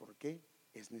del por qué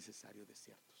es necesario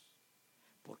desiertos.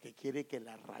 Porque quiere que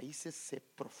las raíces se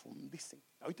profundicen.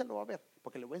 Ahorita lo va a ver,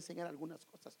 porque le voy a enseñar algunas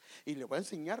cosas. Y le voy a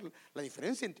enseñar la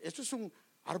diferencia entre, esto es un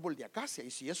árbol de acacia, y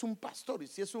si es un pastor, y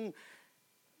si es un,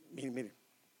 miren,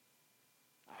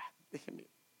 déjenme,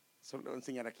 solo le voy a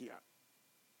enseñar aquí.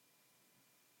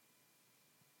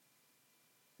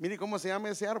 Mire cómo se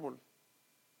llama ese árbol.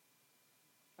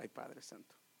 Ay, Padre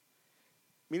Santo.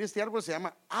 Mire, este árbol se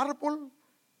llama árbol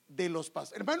de los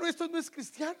pastores. Hermano, esto no es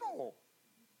cristiano.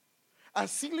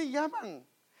 Así le llaman,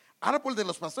 árbol de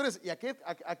los pastores. ¿Y a qué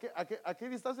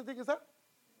distancia tiene que estar?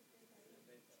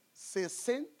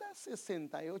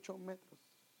 68 metros.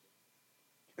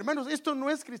 Hermanos, esto no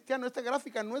es cristiano. Esta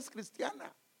gráfica no es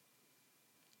cristiana.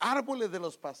 Árboles de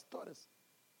los pastores.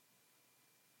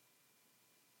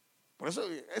 Por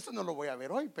eso no lo voy a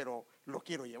ver hoy, pero lo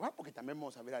quiero llevar porque también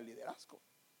vamos a ver al liderazgo.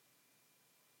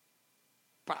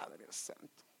 Padre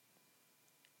Santo.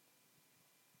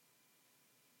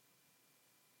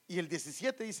 Y el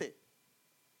 17 dice: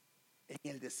 en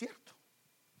el desierto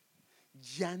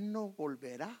ya no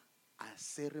volverá a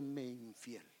serme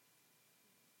infiel.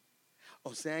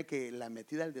 O sea que la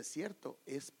metida al desierto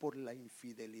es por la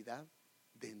infidelidad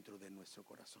dentro de nuestro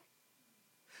corazón.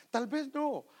 Tal vez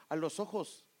no a los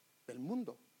ojos del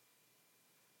mundo,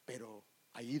 pero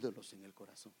hay ídolos en el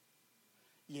corazón.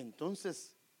 Y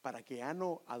entonces, para que ya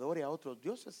no adore a otros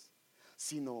dioses,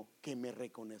 sino que me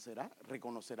reconocerá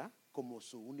como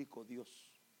su único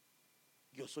Dios.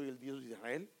 Yo soy el Dios de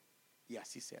Israel, y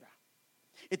así será.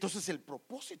 Entonces el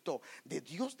propósito de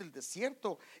Dios del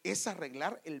desierto es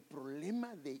arreglar el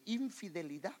problema de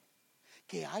infidelidad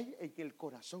que hay en el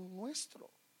corazón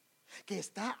nuestro, que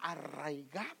está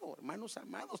arraigado, hermanos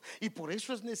amados. Y por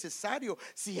eso es necesario,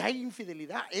 si hay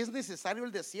infidelidad, es necesario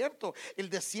el desierto. El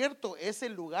desierto es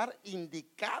el lugar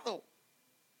indicado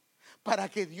para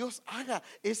que Dios haga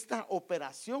esta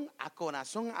operación a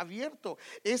corazón abierto.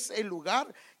 Es el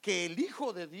lugar que el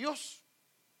Hijo de Dios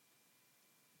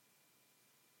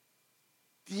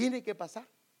tiene que pasar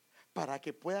para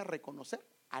que pueda reconocer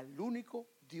al único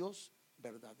Dios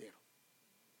verdadero.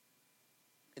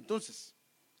 Entonces,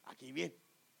 aquí viene.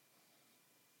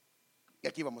 Y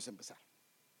aquí vamos a empezar.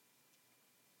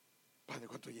 Padre,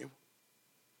 ¿cuánto llevo?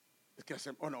 Es que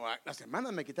las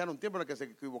hermanas me quitaron tiempo en la que se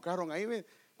equivocaron ahí.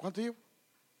 ¿Cuánto llevo?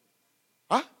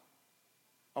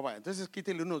 Bueno, entonces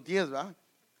quítale unos 10, ¿va?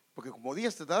 Porque como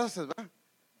 10 te das, ¿va?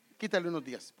 Quítale unos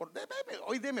 10.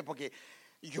 Hoy deme, porque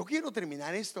yo quiero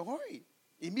terminar esto hoy.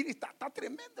 Y mire, está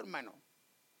tremendo, hermano.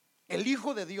 El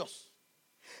Hijo de Dios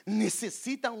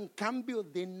necesita un cambio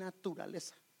de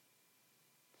naturaleza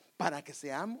para que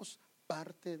seamos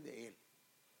parte de Él.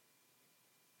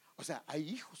 O sea, hay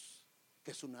hijos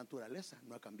que su naturaleza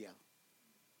no ha cambiado.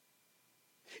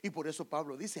 Y por eso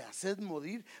Pablo dice: haced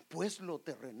morir pues lo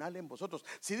terrenal en vosotros.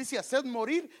 Si dice haced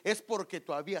morir, es porque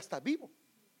todavía está vivo.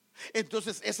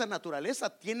 Entonces esa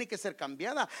naturaleza tiene que ser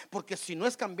cambiada, porque si no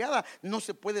es cambiada no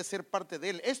se puede ser parte de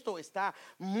él. Esto está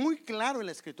muy claro en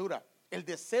la escritura. El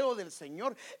deseo del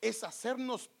Señor es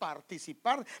hacernos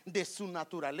participar de su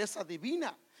naturaleza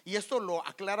divina. Y esto lo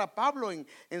aclara Pablo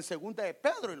en segunda de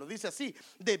Pedro, y lo dice así: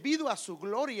 debido a su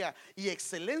gloria y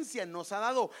excelencia nos ha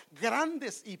dado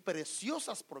grandes y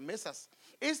preciosas promesas.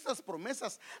 Estas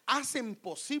promesas hacen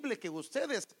posible que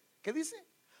ustedes, ¿qué dice?,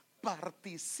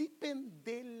 participen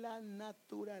de la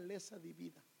naturaleza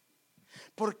divina.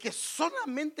 Porque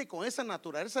solamente con esa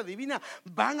naturaleza divina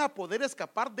van a poder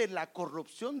escapar de la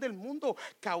corrupción del mundo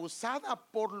causada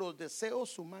por los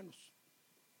deseos humanos.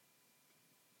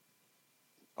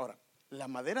 Ahora, la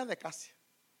madera de acacia,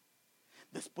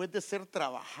 después de ser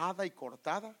trabajada y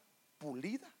cortada,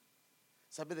 pulida,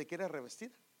 ¿sabe de qué era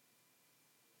revestida?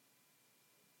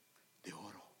 De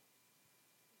oro.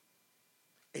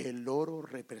 El oro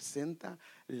representa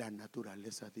la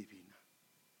naturaleza divina.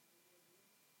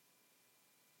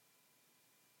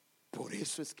 Por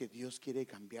eso es que Dios quiere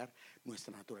cambiar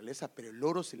nuestra naturaleza, pero el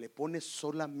oro se le pone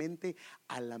solamente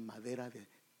a la madera de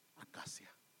acacia.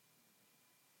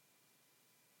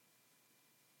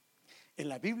 En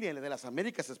la Biblia de las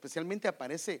Américas especialmente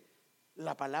aparece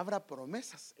la palabra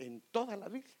promesas en toda la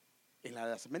Biblia. En la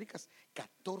de las Américas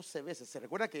 14 veces. Se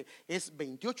recuerda que es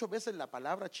 28 veces la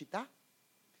palabra chitá,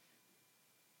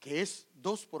 que es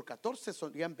 2 por 14,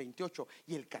 serían 28.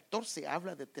 Y el 14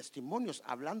 habla de testimonios,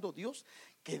 hablando Dios,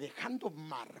 que dejando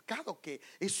marcado que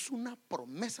es una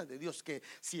promesa de Dios, que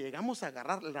si llegamos a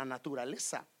agarrar la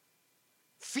naturaleza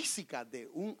física de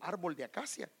un árbol de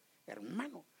acacia,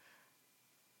 hermano,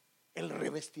 el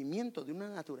revestimiento de una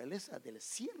naturaleza del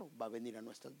cielo va a venir a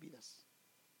nuestras vidas.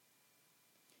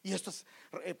 Y estas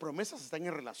promesas están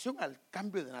en relación al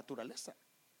cambio de naturaleza.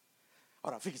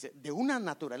 Ahora fíjese, de una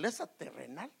naturaleza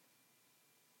terrenal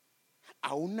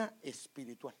a una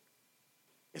espiritual.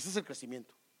 Ese es el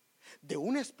crecimiento. De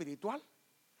una espiritual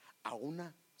a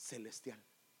una celestial.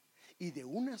 Y de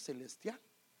una celestial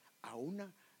a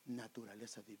una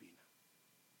naturaleza divina.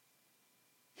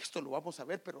 Esto lo vamos a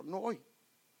ver, pero no hoy.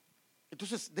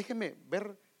 Entonces déjeme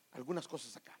ver algunas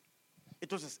cosas acá.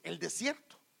 Entonces el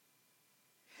desierto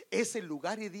es el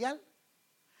lugar ideal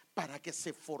para que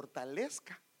se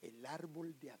fortalezca el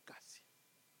árbol de acacia.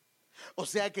 O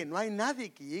sea que no hay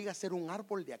nadie que llegue a ser un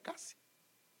árbol de acacia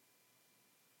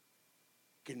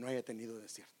que no haya tenido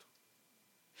desierto.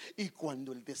 Y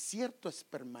cuando el desierto es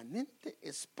permanente,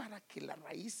 es para que las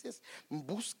raíces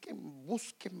busquen,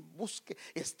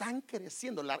 están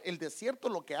creciendo. El desierto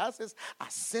lo que hace es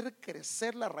hacer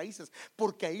crecer las raíces,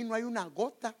 porque ahí no hay una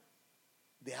gota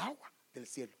de agua del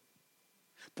cielo.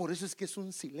 Por eso es que es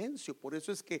un silencio, por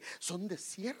eso es que son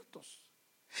desiertos.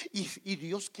 Y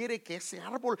Dios quiere que ese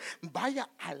árbol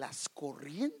vaya a las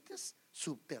corrientes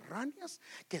subterráneas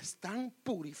que están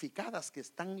purificadas, que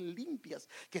están limpias,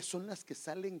 que son las que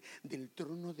salen del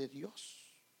trono de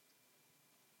Dios,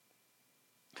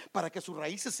 para que sus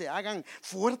raíces se hagan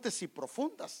fuertes y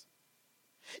profundas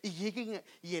y lleguen,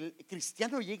 y el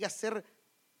cristiano llegue a ser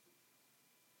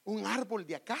un árbol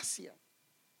de acacia,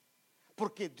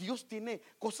 porque Dios tiene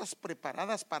cosas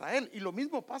preparadas para él. Y lo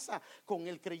mismo pasa con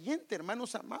el creyente,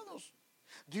 hermanos amados.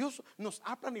 Dios nos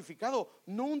ha planificado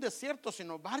no un desierto,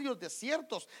 sino varios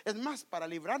desiertos. Es más, para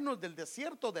librarnos del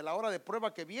desierto, de la hora de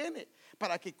prueba que viene,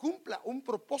 para que cumpla un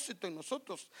propósito en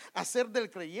nosotros, hacer del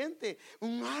creyente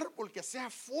un árbol que sea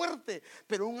fuerte,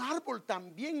 pero un árbol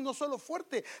también no solo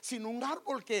fuerte, sino un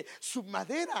árbol que su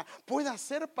madera pueda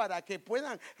ser para que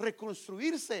puedan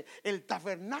reconstruirse el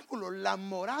tabernáculo, la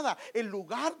morada, el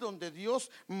lugar donde Dios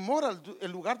mora,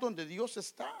 el lugar donde Dios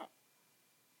está.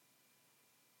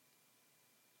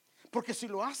 Porque si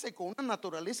lo hace con una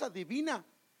naturaleza divina,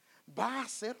 va a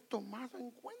ser tomado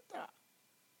en cuenta.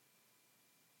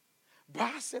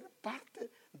 Va a ser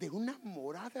parte de una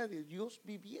morada de Dios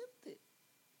viviente.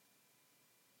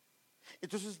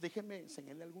 Entonces déjeme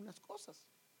enseñarle algunas cosas.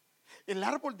 El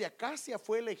árbol de acacia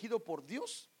fue elegido por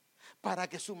Dios para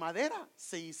que su madera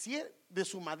se hiciera, de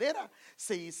su madera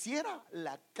se hiciera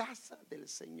la casa del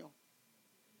Señor.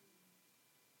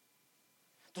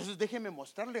 Entonces déjeme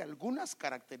mostrarle algunas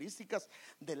características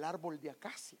del árbol de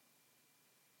acacia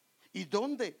y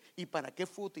dónde y para qué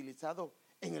fue utilizado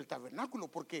en el tabernáculo,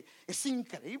 porque es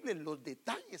increíble los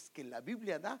detalles que la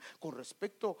Biblia da con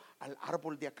respecto al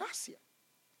árbol de acacia.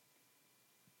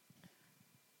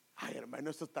 Ay, hermano,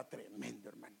 esto está tremendo,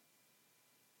 hermano.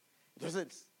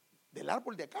 Entonces, del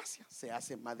árbol de acacia se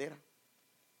hace madera.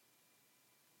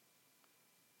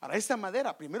 Ahora, esta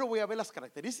madera, primero voy a ver las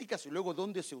características y luego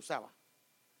dónde se usaba.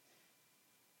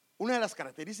 Una de las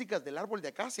características del árbol de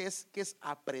acacia es que es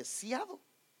apreciado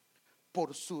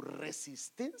por su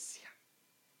resistencia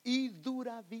y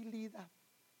durabilidad.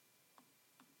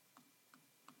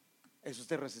 ¿Es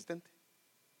usted resistente?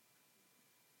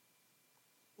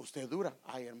 Usted dura.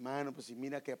 Ay, hermano, pues si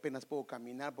mira que apenas puedo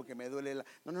caminar porque me duele la...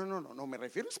 No, me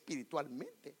refiero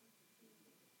espiritualmente.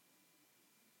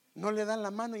 No le dan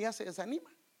la mano y ya se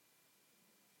desanima.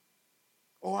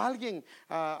 O alguien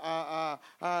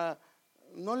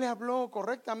no le habló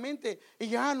correctamente y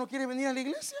ya no quiere venir a la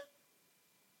iglesia.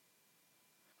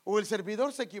 O el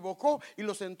servidor se equivocó y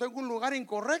lo sentó en un lugar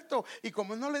incorrecto, y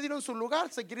como no le dieron su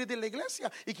lugar, se quiere ir de la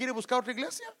iglesia y quiere buscar otra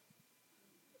iglesia.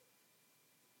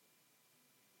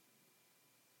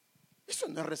 Eso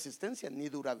no es resistencia ni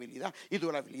durabilidad. Y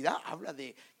durabilidad habla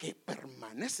de que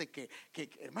permanece, que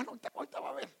hermano, ahorita va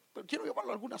a ver, pero quiero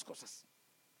llevarlo a algunas cosas.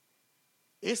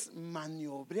 Es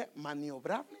maniobrable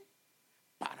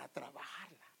para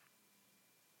trabajarla.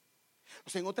 O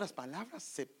sea, en otras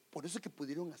palabras, por eso es que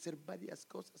pudieron hacer varias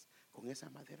cosas con esa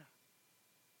madera.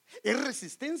 Es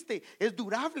resistente, es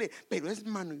durable, pero es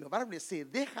maniobrable, se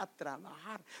deja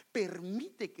trabajar,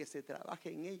 permite que se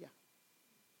trabaje en ella.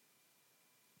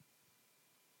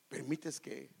 ¿Permites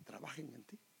que trabajen en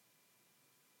ti?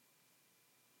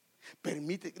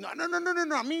 Permite, no,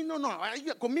 a mí no,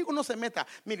 conmigo no se meta.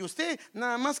 Mire, usted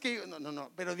nada más que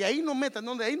no, pero de ahí no meta,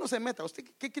 de ahí no se meta. ¿Usted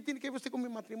qué tiene que ver usted con mi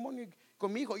matrimonio y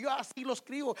con mi hijo? Yo así los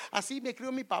crío, así me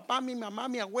crió mi papá, mi mamá,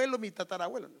 mi abuelo, mi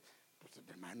tatarabuelo. Pues,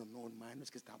 hermano,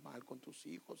 es que está mal con tus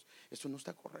hijos, eso no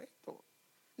está correcto.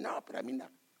 No, pero a mí no.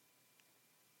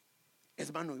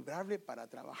 Es maniobrable para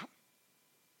trabajar.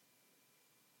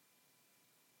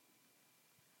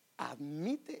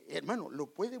 Admite, hermano,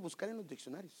 lo puede buscar en los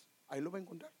diccionarios. Ahí lo va a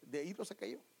encontrar, de ahí lo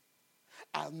saqué yo.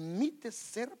 Admite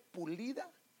ser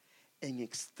pulida en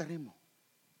extremo.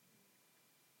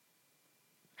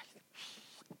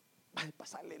 Va a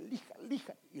pasarle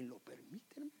lija, y lo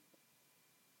permite, hermano.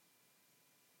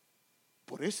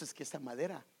 Por eso es que esta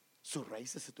madera, sus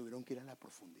raíces se tuvieron que ir a la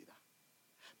profundidad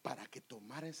para que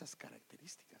tomara esas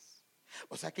características.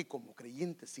 O sea que como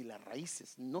creyentes, si las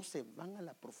raíces no se van a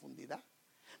la profundidad,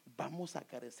 vamos a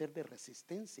carecer de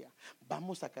resistencia,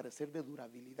 vamos a carecer de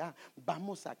durabilidad,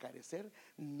 vamos a carecer,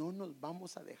 no nos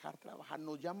vamos a dejar trabajar.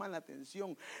 Nos llaman la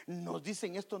atención, nos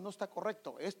dicen esto no está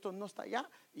correcto, esto no está allá,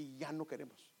 y ya no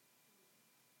queremos.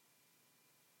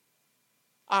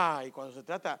 Y cuando se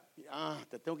trata,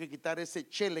 te tengo que quitar ese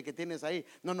chele que tienes ahí,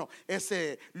 no,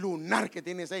 ese lunar que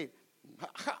tienes ahí,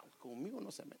 conmigo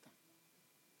no se meta.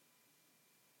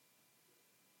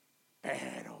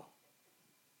 Pero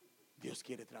Dios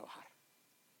quiere trabajar.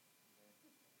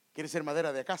 ¿Quiere ser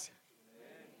madera de acacia?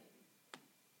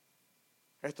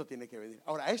 Esto tiene que venir.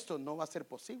 Ahora, esto no va a ser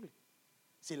posible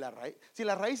si las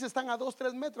raíces están a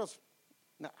 2-3 metros.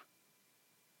 Nada.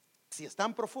 Si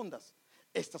están profundas,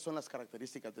 estas son las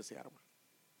características de ese árbol.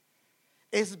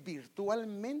 Es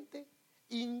virtualmente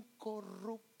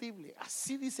incorruptible.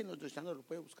 Así dicen los diccionarios, lo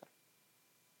puede buscar.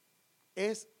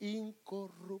 Es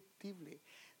incorruptible.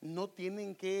 No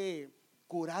tienen que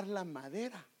curar la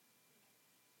madera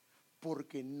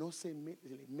porque no se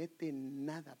le mete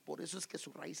nada. Por eso es que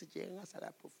sus raíces llegan hasta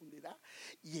la profundidad,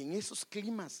 y en esos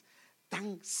climas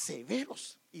tan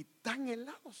severos y tan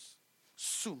helados,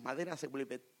 su madera se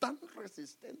vuelve tan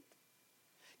resistente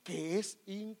que es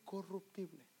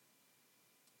incorruptible.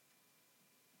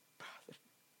 Padre,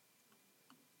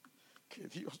 que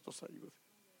Dios nos ayude.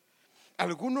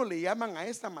 Algunos le llaman a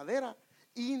esta madera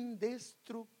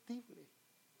indestructible.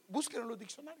 Búsquenlo en los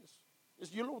diccionarios.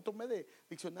 Yo lo tomé de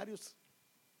diccionarios.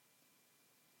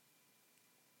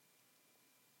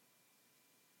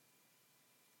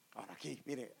 Ahora aquí,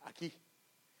 mire, aquí,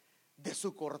 de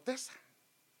su corteza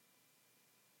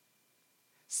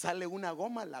sale una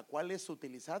goma, la cual es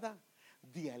utilizada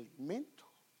de alimento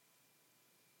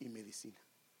y medicina.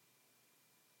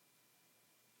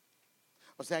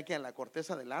 O sea que a la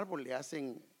corteza del árbol le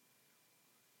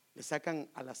sacan,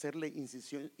 al hacerle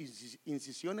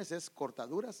incisiones, es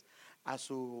cortaduras a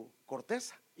su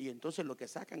corteza, y entonces lo que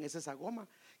sacan es esa goma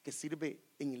que sirve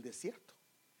en el desierto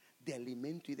de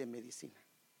alimento y de medicina.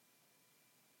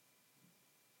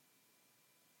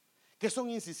 ¿Qué son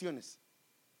incisiones?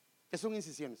 ¿Qué son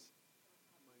incisiones?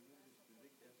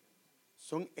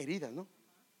 Son heridas, ¿no?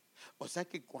 O sea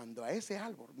que cuando a ese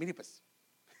árbol, mire pues,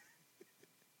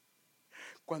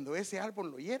 cuando ese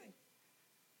árbol lo hieren,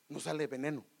 no sale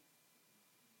veneno,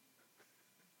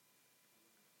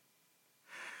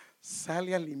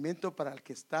 sale alimento para el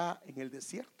que está en el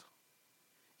desierto,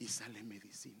 y sale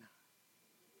medicina.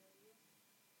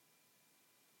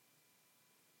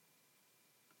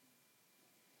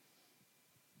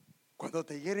 Cuando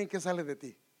te hieren, ¿qué sale de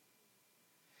ti?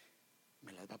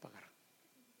 Me las va a pagar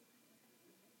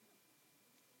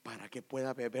para que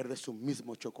pueda beber de su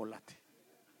mismo chocolate.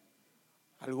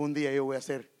 Algún día yo voy a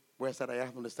estar allá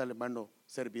donde está el hermano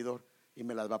servidor y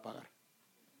me las va a pagar.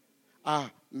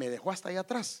 Me dejó hasta allá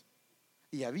atrás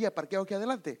y había parqueado aquí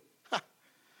adelante. ¡Ja!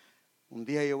 Un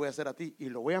día yo voy a hacer a ti y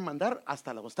lo voy a mandar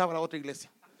hasta la estaba la otra iglesia.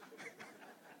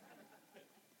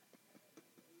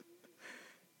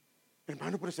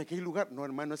 Hermano, pero si aquí hay lugar. No,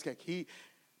 hermano, es que aquí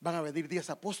van a venir 10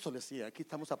 apóstoles y aquí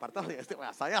estamos apartados y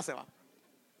hasta allá se va.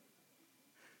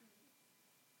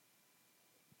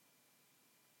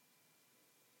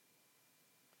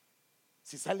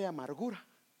 Si sale amargura,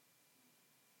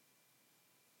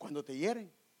 cuando te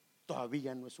hieren,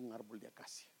 todavía no es un árbol de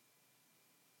acacia.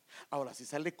 Ahora, si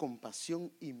sale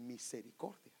compasión y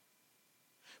misericordia,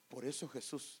 por eso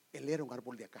Jesús, Él era un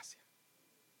árbol de acacia.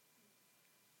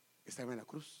 Estaba en la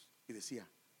cruz y decía: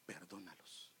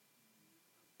 perdónalos,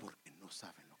 porque no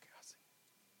saben lo que hacen.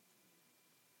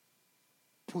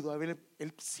 Pudo haber,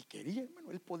 Él si quería,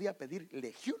 hermano, Él podía pedir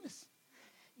legiones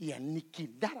y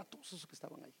aniquilar a todos esos que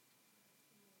estaban ahí.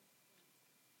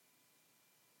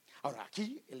 Ahora,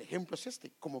 aquí el ejemplo es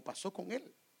como pasó con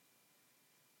Él.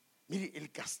 Mire,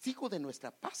 el castigo de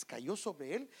nuestra paz cayó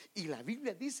sobre Él y la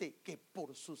Biblia dice que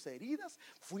por sus heridas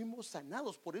fuimos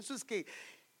sanados. Por eso es que,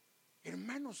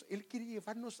 hermanos, Él quiere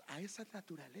llevarnos a esa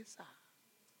naturaleza.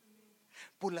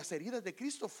 Por las heridas de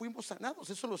Cristo fuimos sanados.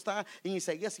 Eso lo está en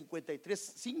Isaías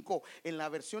 53:5. En la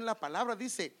versión La Palabra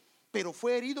dice: pero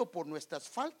fue herido por nuestras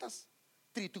faltas,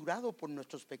 triturado por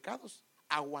nuestros pecados,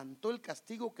 aguantó el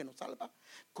castigo que nos salva.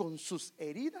 Con sus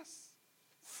heridas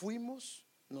fuimos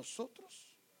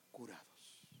nosotros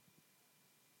curados.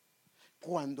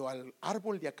 Cuando al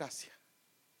árbol de acacia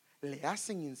le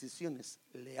hacen incisiones,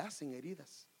 le hacen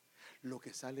heridas, lo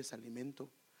que sale es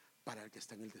alimento para el que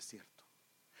está en el desierto.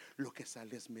 Lo que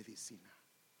sale es medicina.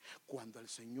 Cuando al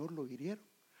Señor lo hirieron,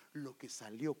 lo que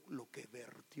salió, lo que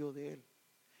vertió de Él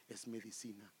es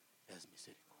medicina, es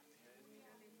misericordia.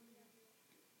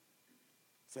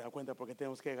 ¿Se da cuenta por qué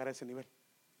tenemos que llegar a ese nivel?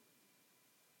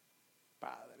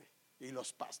 Padre, y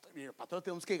los pastores, y el pastor,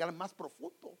 tenemos que llegar más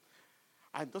profundo.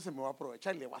 Entonces me voy a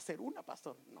aprovechar y le voy a hacer una,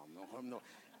 pastor. No.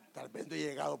 Tal vez no he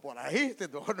llegado por ahí.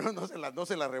 No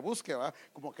se la rebusque, ¿va?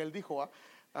 Como que él dijo,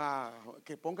 ¿va?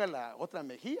 Que ponga la otra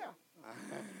mejilla.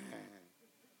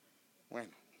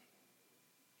 Bueno.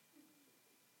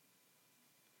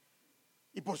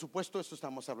 Y por supuesto, esto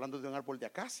estamos hablando de un árbol de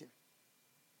acacia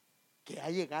que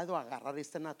ha llegado a agarrar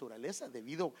esta naturaleza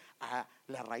debido a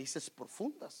las raíces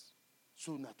profundas.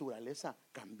 Su naturaleza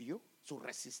cambió, su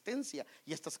resistencia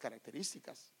y estas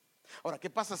características. Ahora,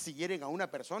 ¿qué pasa si hieren a una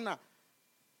persona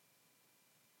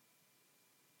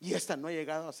y esta no ha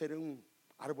llegado a ser un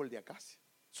árbol de acacia?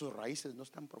 Sus raíces no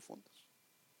están profundas.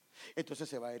 Entonces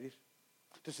se va a herir.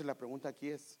 Entonces la pregunta aquí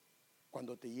es: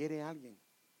 cuando te hiere alguien,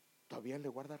 ¿todavía le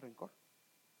guardas rencor?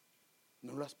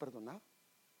 ¿No lo has perdonado?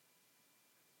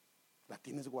 ¿La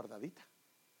tienes guardadita?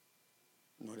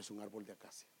 No eres un árbol de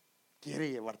acacia. Quiere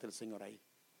llevarte el Señor ahí,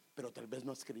 pero tal vez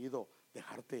no has querido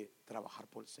dejarte trabajar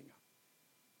por el Señor.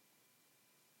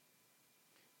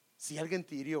 Si alguien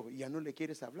te hirió y ya no le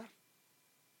quieres hablar,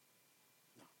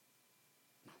 no.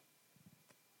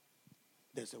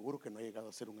 De seguro que no ha llegado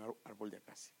a ser un árbol de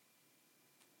acacia.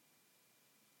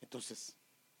 Entonces,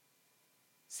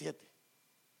 7.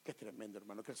 Qué tremendo,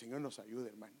 hermano. Que el Señor nos ayude,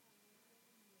 hermano.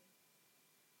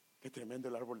 Qué tremendo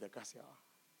el árbol de acacia.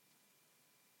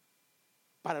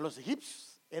 Para los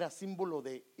egipcios era símbolo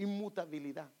de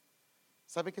inmutabilidad.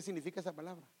 ¿Sabe qué significa esa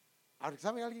palabra?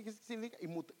 ¿Sabe alguien qué significa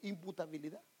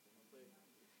inmutabilidad?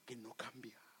 Que no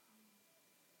cambia.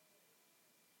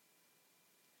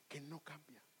 Que no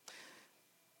cambia.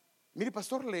 Mire,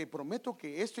 pastor, le prometo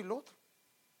que esto y lo otro.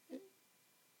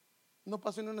 No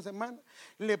pasó ni una semana.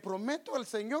 Le prometo al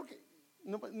Señor que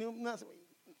ni una semana.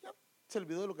 Se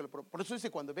olvidó de lo que le prometo. Por eso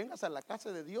dice: cuando vengas a la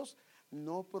casa de Dios,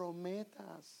 no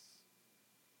prometas.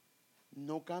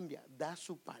 No cambia, da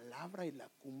su palabra y la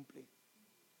cumple.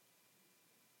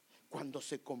 Cuando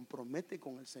se compromete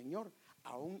con el Señor,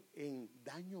 aún en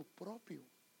daño propio,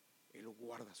 Él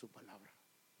guarda su palabra.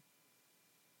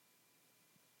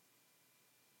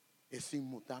 Es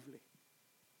inmutable.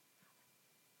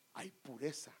 Hay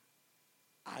pureza.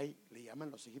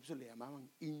 Los egipcios le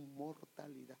llamaban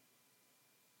inmortalidad.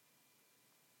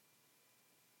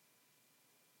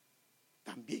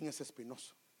 También es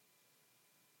espinoso.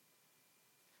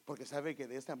 Porque sabe que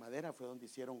de esta madera fue donde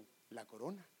hicieron la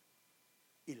corona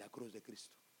y la cruz de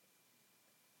Cristo.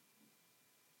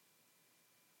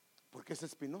 ¿Por qué es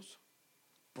espinoso?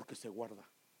 Porque se guarda.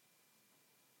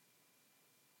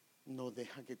 no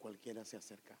deja que cualquiera se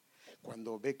acerque.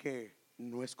 Cuando ve que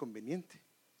no es conveniente,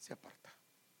 se aparta.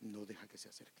 No deja que se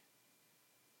acerque.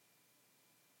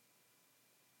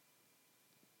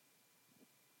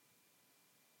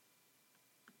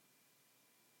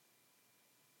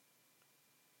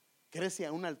 Crece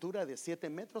a una altura de 7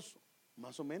 metros,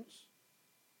 más o menos.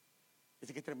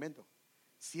 Es que es tremendo.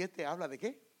 7 habla de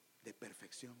 ¿qué? De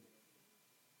perfección.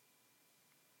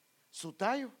 Su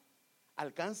tallo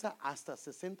alcanza hasta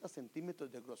 60 centímetros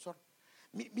de grosor.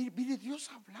 Mire Dios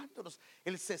hablándonos.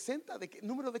 El 60 de qué,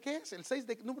 número de qué es, el 6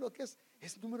 de número de qué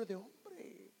es número de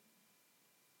hombre.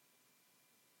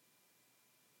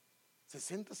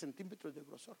 60 centímetros de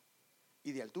grosor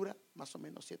y de altura más o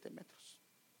menos 7 metros.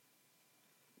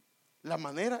 La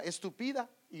madera es tupida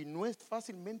y no es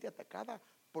fácilmente atacada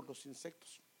por los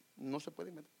insectos. No se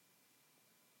puede meter.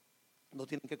 No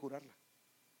tienen que curarla.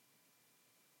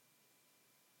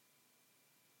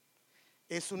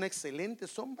 Es una excelente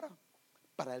sombra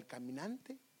para el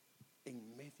caminante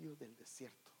en medio del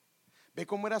desierto. ¿Ve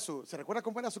cómo era se recuerda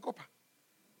cómo era su copa?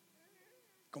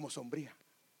 Como sombría.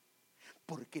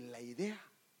 Porque la idea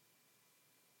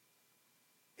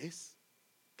es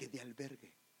que dé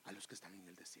albergue a los que están en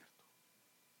el desierto.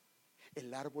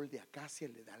 El árbol de acacia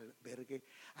le da albergue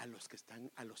a los que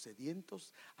están, a los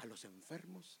sedientos, a los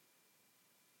enfermos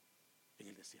en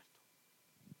el desierto.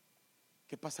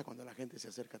 ¿Qué pasa cuando la gente se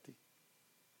acerca a ti?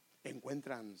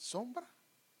 ¿Encuentran sombra?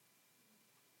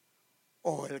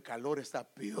 ¿O el calor está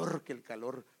peor que el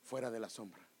calor fuera de la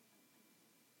sombra?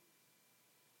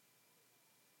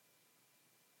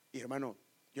 Y hermano,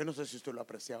 yo no sé si usted lo ha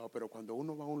apreciado, pero cuando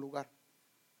uno va a un lugar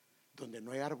donde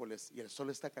no hay árboles y el sol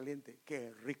está caliente,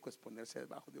 qué rico es ponerse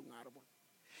debajo de un árbol.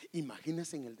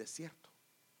 Imagínese en el desierto.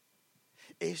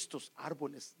 Estos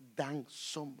árboles dan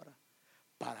sombra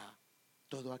para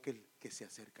todo aquel que se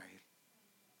acerca a él.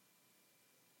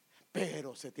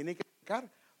 Pero se tiene que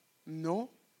acercar, no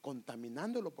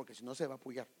contaminándolo, porque si no se va a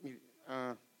apoyar. Mire,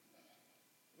 a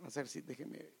ver si,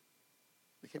 déjeme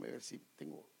ver si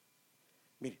tengo.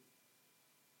 Mire,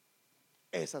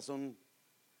 esas son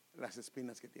las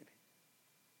espinas que tiene.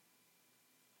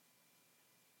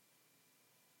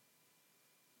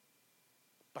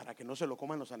 Para que no se lo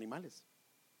coman los animales.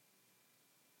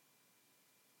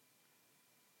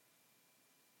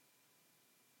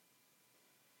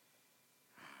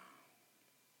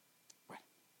 Bueno,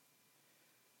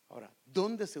 ahora,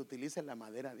 ¿dónde se utiliza la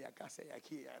madera de acacia?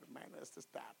 Aquí, hermano, esto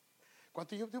está.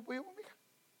 ¿Cuánto tiempo llevo, mija?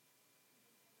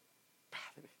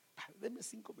 Padre, deme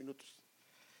 5 minutos.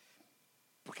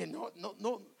 Porque no.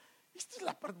 Esta es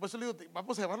la parte, por eso le digo,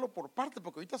 vamos a llevarlo por parte,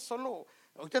 porque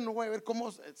ahorita no voy a ver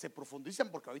cómo se profundizan,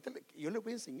 porque ahorita yo le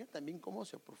voy a enseñar también cómo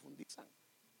se profundizan,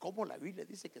 cómo la Biblia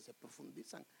dice que se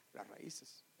profundizan las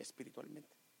raíces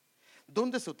espiritualmente.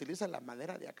 ¿Dónde se utiliza la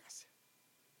madera de acacia?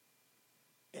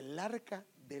 El arca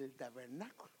del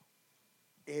tabernáculo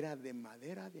era de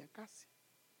madera de acacia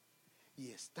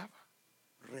y estaba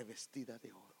revestida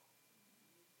de oro.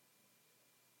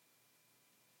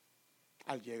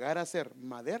 Al llegar a ser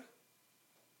madera,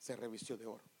 se revistió de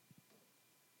oro.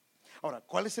 Ahora,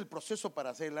 ¿cuál es el proceso para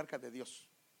hacer el arca de Dios?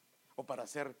 O para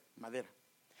hacer madera.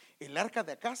 El arca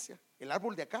de acacia, el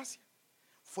árbol de acacia,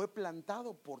 fue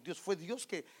plantado por Dios. Fue Dios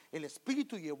que el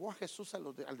Espíritu llevó a Jesús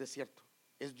al desierto.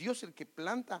 Es Dios el que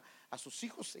planta a sus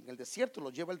hijos en el desierto,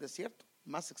 los lleva al desierto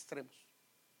más extremos.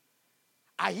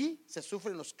 Ahí se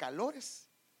sufren los calores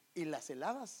y las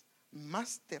heladas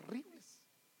más terribles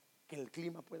que el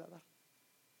clima pueda dar.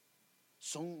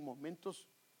 Son momentos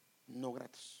no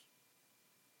gratos.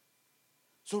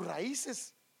 Sus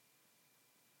raíces,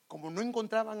 como no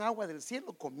encontraban agua del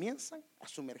cielo, comienzan a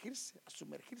sumergirse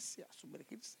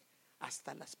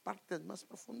hasta las partes más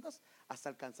profundas, hasta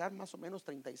alcanzar más o menos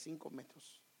 35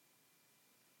 metros.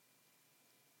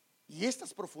 Y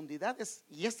estas profundidades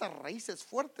y estas raíces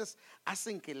fuertes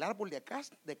hacen que el árbol de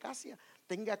acacia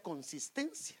tenga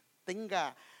consistencia,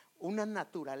 tenga una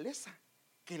naturaleza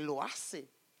que lo hace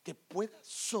que pueda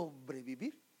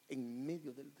sobrevivir en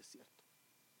medio del desierto.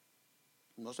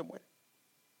 No se muere.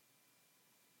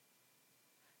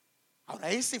 Ahora,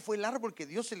 ese fue el árbol que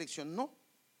Dios seleccionó.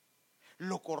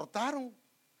 Lo cortaron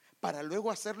para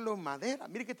luego hacerlo madera.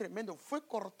 Mire qué tremendo. Fue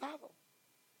cortado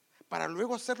para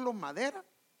luego hacerlo madera.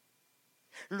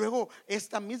 Luego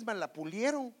esta misma la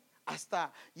pulieron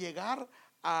hasta llegar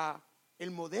a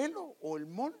el modelo o el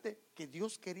molde que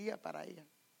Dios quería para ella.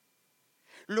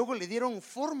 Luego le dieron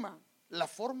forma, la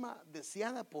forma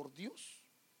deseada por Dios.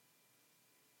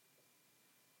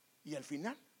 Y al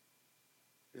final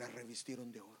la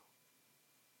revistieron de oro.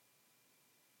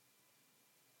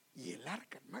 Y el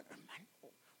arca, hermano,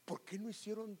 ¿por qué no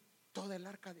hicieron toda el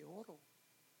arca de oro?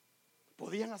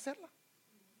 podían hacerla,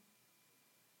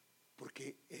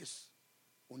 porque es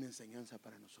una enseñanza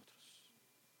para nosotros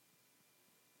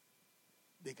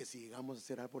de que si llegamos a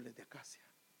ser árboles de acacia,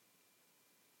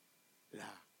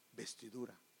 la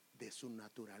vestidura de su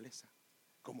naturaleza,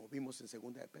 como vimos en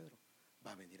segunda de Pedro,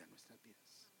 va a venir a nuestras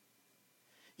vidas.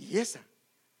 Y esa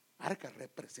arca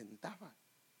representaba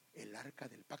el arca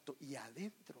del pacto, y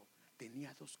adentro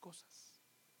tenía dos cosas.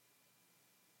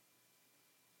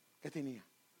 ¿Qué tenía?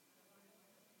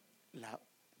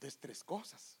 Tres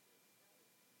cosas.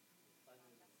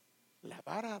 La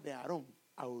vara de Aarón,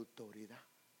 autoridad.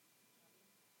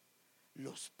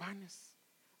 Los panes,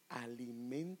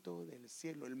 alimento del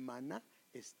cielo. El maná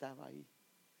estaba ahí.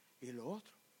 Y lo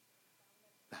otro,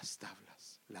 las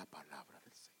tablas, la palabra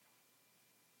del Señor.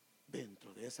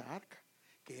 Dentro de esa arca,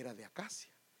 que era de acacia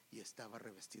y estaba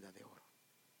revestida de oro.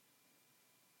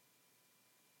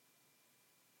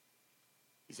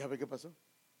 ¿Y sabe qué pasó?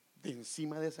 De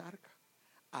encima de esa arca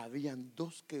habían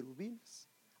dos querubines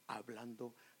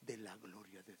hablando de la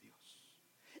gloria de Dios.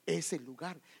 Ese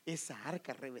lugar, esa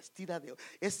arca revestida de oro,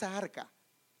 esa arca,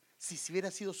 si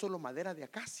hubiera sido solo madera de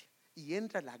acacia y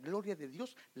entra la gloria de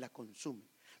Dios, la consume.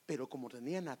 Pero como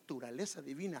tenía naturaleza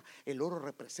divina, el oro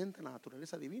representa la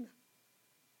naturaleza divina,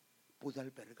 pudo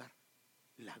albergar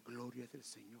la gloria del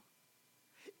Señor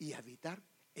y habitar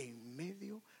en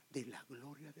medio de la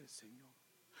gloria del Señor.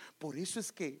 Por eso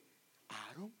es que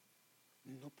Aarón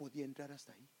no podía entrar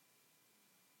hasta ahí.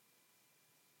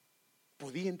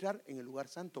 Podía entrar en el lugar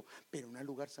santo, pero no en el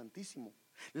lugar santísimo.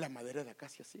 La madera de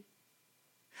acacia sí,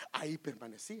 ahí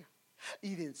permanecía.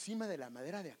 Y de encima de la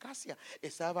madera de acacia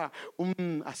estaba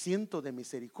un asiento de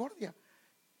misericordia.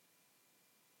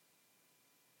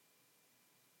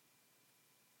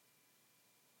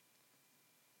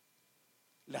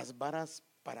 Las varas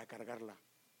para cargarla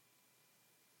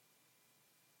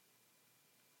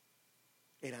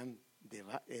eran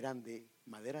de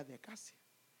madera de acacia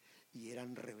y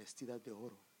eran revestidas de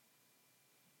oro.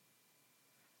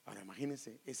 Ahora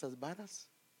imagínense, esas varas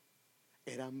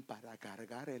eran para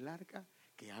cargar el arca,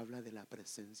 que habla de la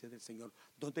presencia del Señor.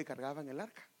 ¿Dónde cargaban el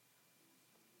arca?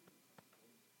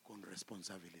 Con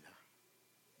responsabilidad.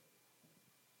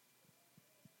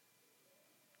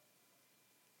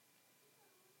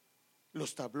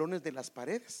 Los tablones de las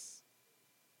paredes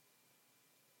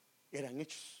eran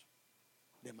hechos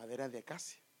de madera de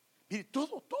acacia. Mire,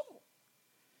 todo.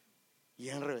 Y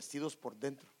eran revestidos por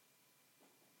dentro.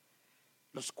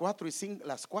 Las 4 y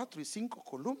 5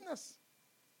 columnas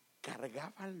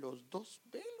cargaban los dos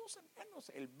velos, hermanos,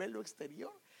 el velo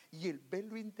exterior y el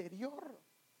velo interior.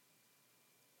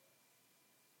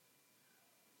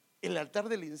 El altar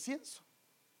del incienso.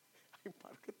 Ay,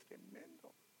 qué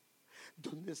tremendo.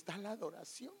 ¿Dónde está la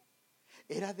adoración?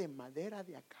 Era de madera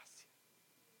de acacia,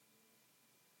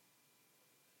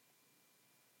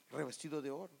 revestido de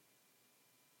oro.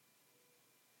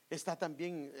 Está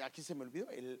también, aquí se me olvidó,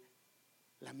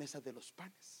 la mesa de los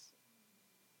panes.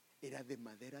 Era de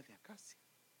madera de acacia,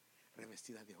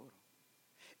 revestida de oro.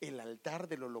 El altar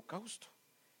del holocausto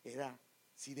era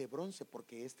sí de bronce,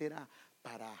 porque este era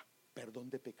para perdón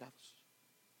de pecados.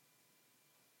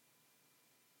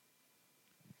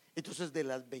 Entonces, de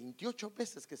las 28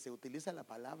 veces que se utiliza la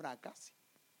palabra acacia,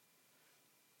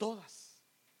 todas,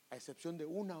 a excepción de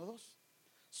una o dos,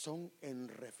 son en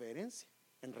referencia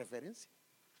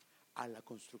a la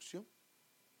construcción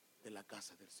de la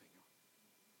casa del Señor.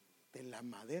 De la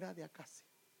madera de acacia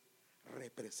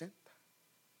representa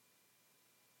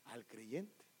al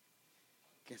creyente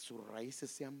que sus raíces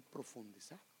se han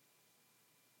profundizado.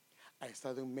 Ha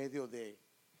estado en medio de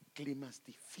climas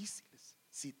difíciles,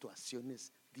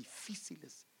 situaciones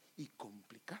difíciles y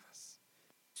complicadas.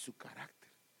 Su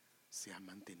carácter se ha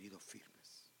mantenido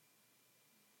firmes.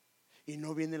 Y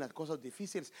no vienen las cosas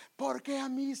difíciles. ¿Por qué a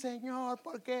mí, Señor?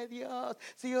 ¿Por qué, Dios?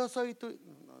 Si yo soy tu...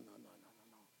 No.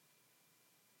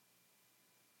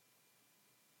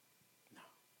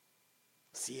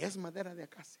 Si es madera de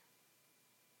acacia,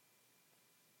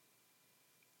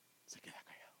 se queda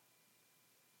callado.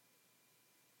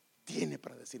 Tiene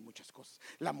para decir muchas cosas.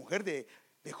 La mujer de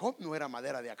Job no era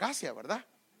madera de acacia, ¿verdad?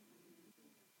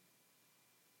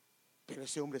 Pero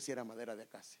ese hombre sí era madera de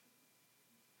acacia,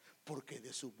 porque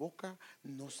de su boca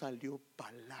no salió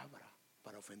palabra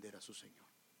para ofender a su Señor.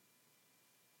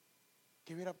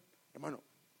 ¿Qué hubiera, hermano,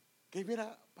 qué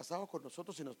hubiera pasado con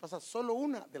nosotros si nos pasa solo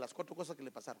una de las 4 cosas que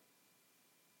le pasaron?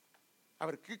 A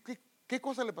ver, ¿qué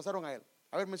cosas le pasaron a él?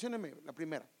 A ver, mencióneme la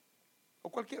primera. O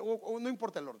cualquier, o no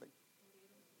importa el orden.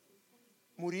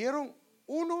 Murieron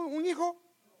un hijo,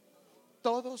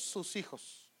 todos sus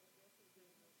hijos.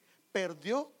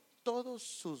 Perdió todos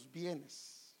sus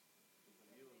bienes.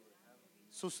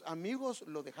 sus amigos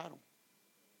lo dejaron.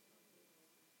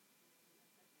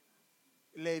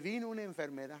 Le vino una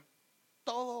enfermedad,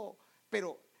 todo,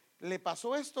 pero le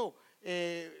pasó esto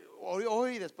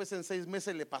hoy, después en 6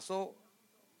 meses le pasó,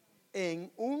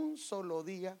 en un solo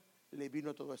día le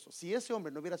vino todo eso. Si ese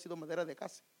hombre no hubiera sido madera de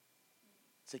acacia,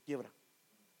 se quiebra.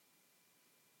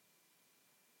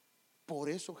 Por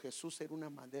eso Jesús era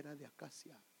una madera de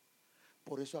acacia.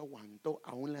 Por eso aguantó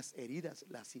aún las heridas,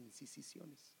 las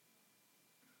incisiones.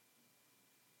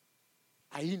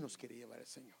 Ahí nos quiere llevar el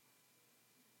Señor.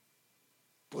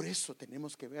 Por eso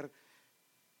tenemos que ver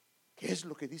qué es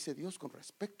lo que dice Dios con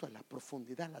respecto a la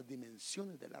profundidad, las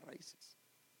dimensiones de las raíces.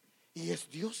 Y es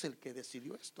Dios el que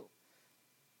decidió esto.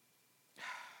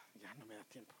 Ya no me da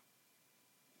tiempo.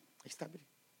 Ahí está, mire.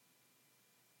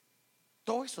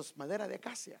 Todo eso es madera de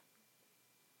acacia.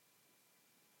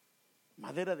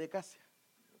 Madera de acacia.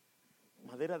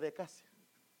 Madera de acacia.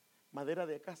 Madera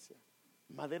de acacia.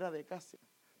 Madera de acacia.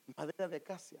 Madera de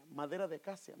acacia. Madera de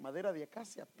acacia. Madera de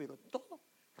acacia. Pero todo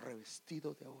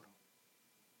revestido de oro.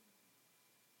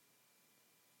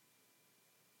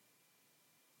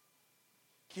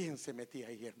 ¿Quién se metía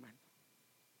ahí, hermano?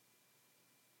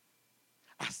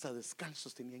 Hasta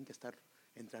descalzos tenían que estar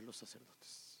entre los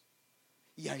sacerdotes.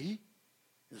 Y ahí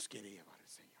nos quiere llevar el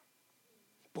Señor.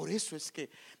 Por eso es que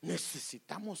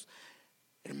necesitamos,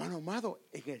 hermano amado,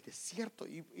 en el desierto.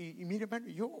 Y mire, hermano,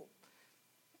 yo,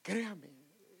 créame,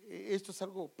 esto es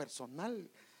algo personal.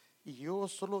 Y yo,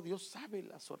 solo Dios sabe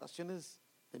las oraciones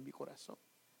de mi corazón.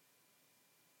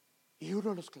 Y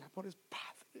uno de los clamores: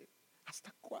 Padre,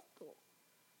 ¿hasta cuándo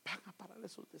van a parar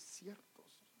esos desiertos?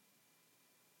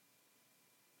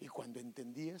 Y cuando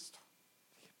entendí esto,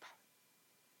 dije: Padre,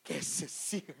 que se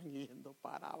sigan yendo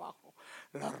para abajo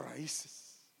las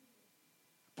raíces.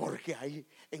 Porque ahí,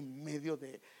 en medio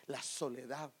de la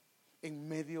soledad, en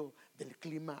medio del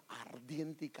clima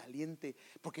ardiente y caliente,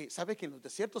 porque sabe que en los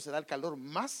desiertos se da el calor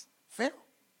más feo,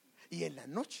 y en la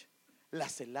noche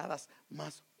las heladas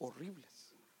más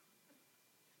horribles.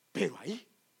 Pero ahí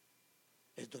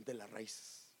es donde las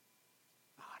raíces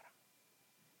agarran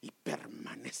y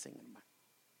permanecen, hermano.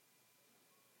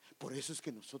 Por eso es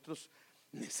que nosotros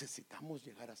necesitamos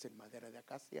llegar a ser madera de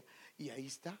acacia. Y ahí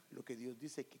está lo que Dios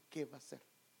dice que qué va a hacer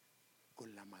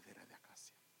con la madera de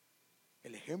acacia.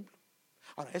 El ejemplo.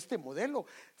 Ahora, este modelo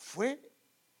fue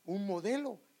un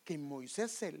modelo que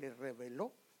Moisés se le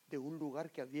reveló de un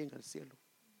lugar que había en el cielo.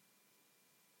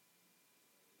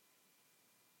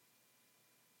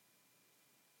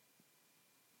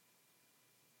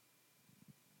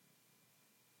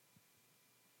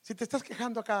 Si te estás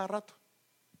quejando a cada rato,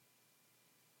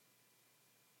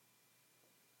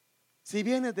 si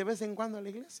vienes de vez en cuando a la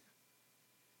iglesia,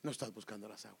 no estás buscando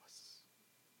las aguas,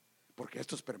 porque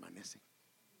estos permanecen.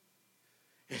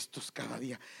 Estos cada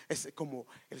día, es como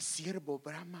el ciervo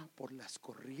brama por las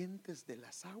corrientes de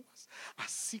las aguas,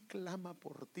 así clama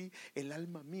por ti el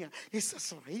alma mía.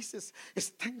 Esas raíces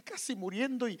están casi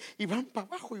muriendo y van para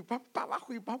abajo, y van para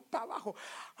abajo, y van para abajo,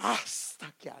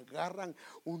 hasta que agarran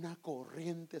una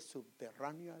corriente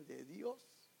subterránea de Dios.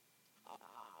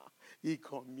 Y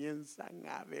comienzan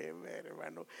a beber,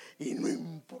 hermano. Y no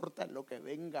importa lo que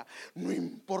venga, no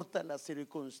importa las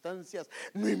circunstancias,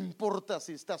 no importa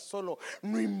si estás solo,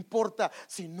 no importa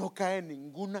si no cae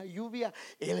ninguna lluvia,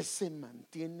 Él se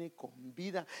mantiene con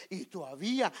vida y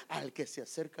todavía al que se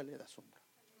acerca le da sombra.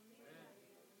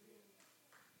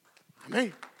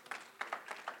 Amén.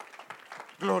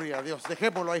 Gloria a Dios.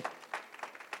 Dejémoslo ahí.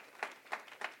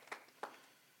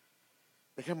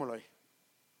 Dejémoslo ahí.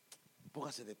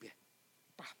 Póngase de pie.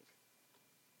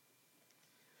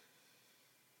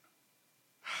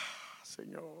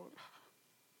 Señor,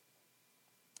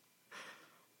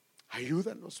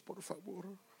 ayúdanos, por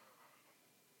favor.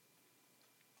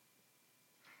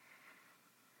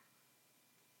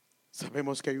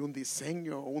 Sabemos que hay un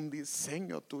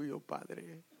diseño tuyo,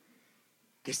 Padre,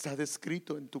 que está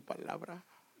descrito en tu palabra.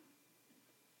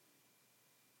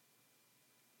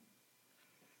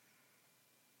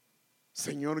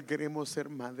 Señor, queremos ser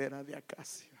madera de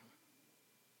acacia.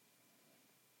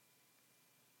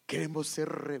 Queremos ser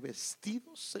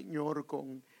revestidos, Señor,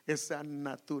 con esa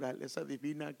naturaleza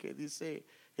divina que dice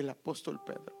el apóstol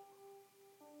Pedro.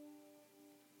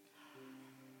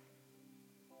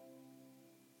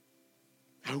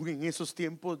 Aún en esos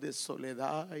tiempos de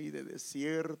soledad y de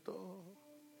desierto,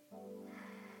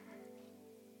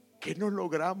 que no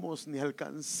logramos ni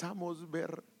alcanzamos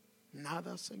ver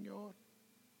nada, Señor.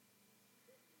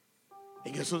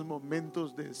 En esos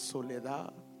momentos de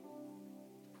soledad,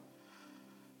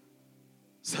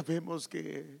 sabemos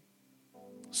que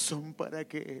son para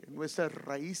que nuestras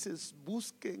raíces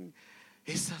busquen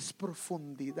esas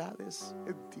profundidades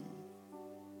en ti.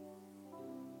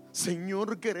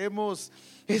 Señor, queremos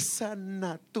esa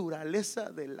naturaleza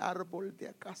del árbol de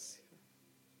acacia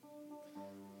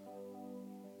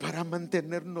para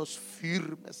mantenernos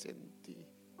firmes en ti.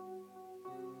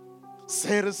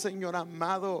 Ser, Señor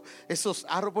amado, esos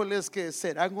árboles que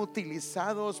serán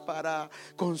utilizados para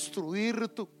construir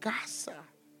tu casa,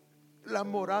 la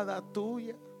morada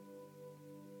tuya,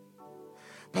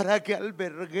 para que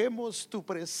alberguemos tu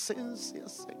presencia,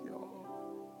 Señor.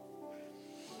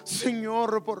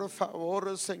 Señor, por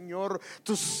favor, Señor,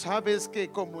 tú sabes que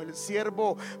como el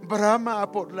siervo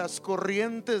brama por las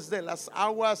corrientes de las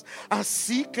aguas,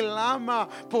 así clama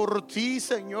por ti,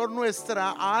 Señor,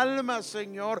 nuestra alma,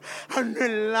 Señor.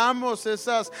 Anhelamos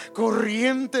esas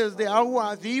corrientes de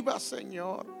agua viva,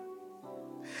 Señor.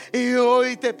 Y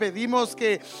hoy te pedimos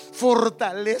que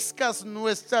fortalezcas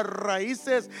nuestras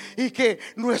raíces y que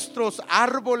nuestros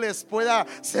árboles pueda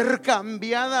ser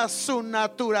cambiada su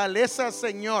naturaleza,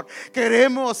 Señor.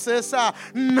 Queremos esa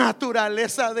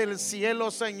naturaleza del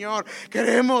cielo, Señor.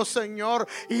 Queremos, Señor,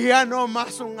 ya no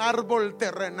más un árbol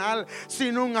terrenal,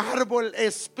 sino un árbol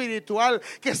espiritual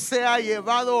que sea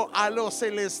llevado a lo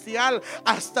celestial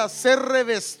hasta ser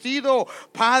revestido,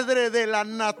 Padre, de la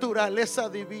naturaleza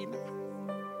divina.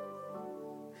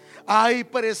 Hay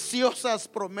preciosas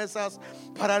promesas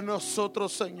para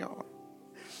nosotros, Señor.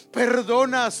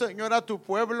 Perdona, Señor, a tu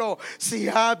pueblo si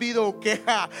ha habido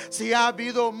queja, si ha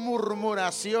habido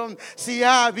murmuración, si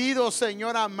ha habido,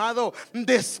 Señor amado,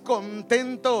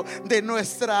 descontento de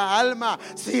nuestra alma,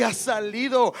 si ha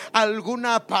salido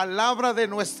alguna palabra de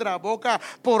nuestra boca.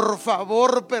 Por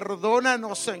favor,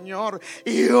 perdónanos, Señor.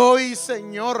 Y hoy,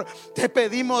 Señor, te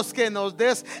pedimos que nos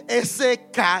des ese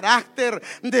carácter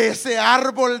de ese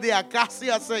árbol de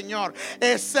acacia, Señor.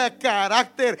 Ese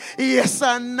carácter y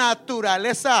esa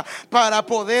naturaleza para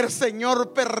poder,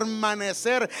 Señor,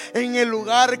 permanecer en el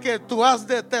lugar que tú has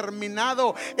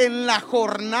determinado, en la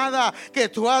jornada que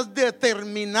tú has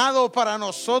determinado para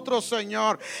nosotros,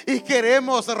 Señor. Y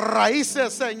queremos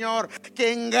raíces, Señor,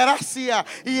 que en gracia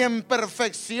y en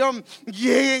perfección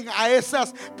lleguen a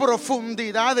esas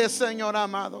profundidades, Señor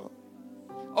amado.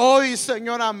 Hoy,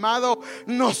 Señor amado,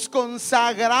 nos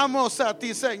consagramos a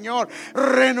ti, Señor.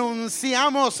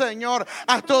 Renunciamos, Señor,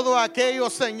 a todo aquello,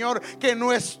 Señor, que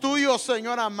no es tuyo,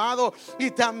 Señor amado.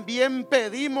 Y también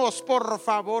pedimos, por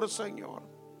favor, Señor,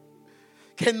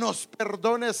 que nos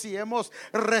perdones si hemos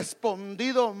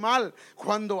respondido mal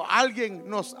cuando alguien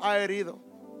nos ha herido.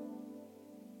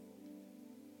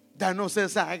 Danos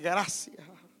esa gracia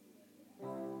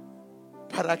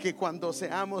para que cuando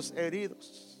seamos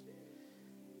heridos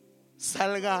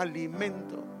salga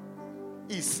alimento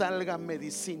y salga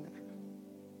medicina,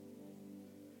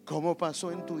 como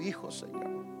pasó en tu Hijo,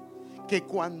 Señor, que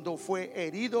cuando fue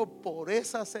herido por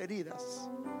esas heridas,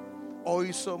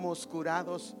 hoy somos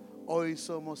curados, hoy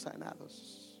somos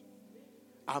sanados.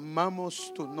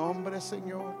 Amamos tu nombre,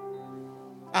 Señor.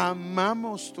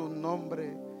 Amamos tu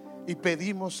nombre y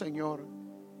pedimos, Señor,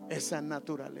 esa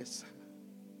naturaleza.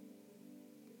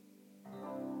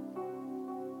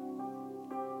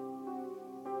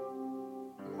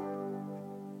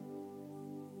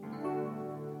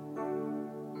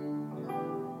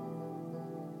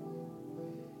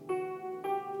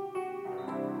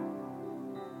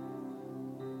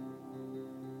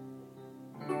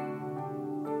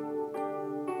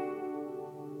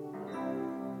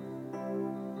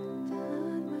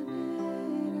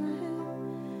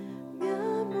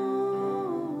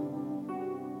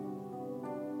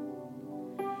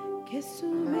 Que su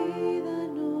vida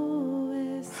no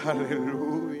es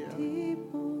Aleluya.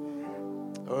 tipo.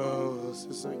 Oh,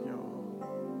 sí, Señor.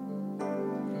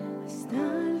 Hasta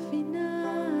el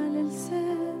final Él se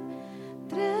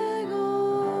entregó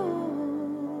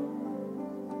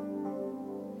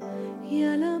y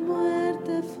a la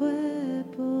muerte fue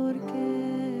porque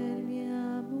Él me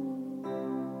amó.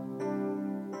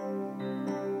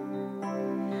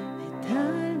 De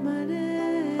tal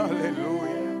manera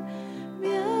Aleluya.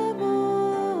 me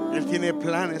amó. Él tiene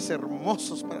planes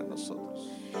hermosos para nosotros.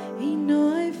 Y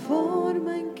no hay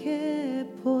forma en que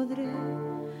podré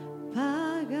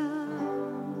pagar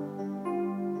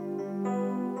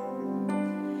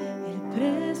el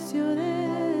precio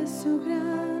de su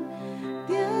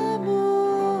grande amor.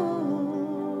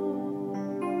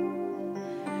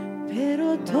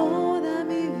 Pero toda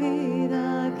mi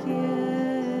vida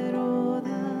quiero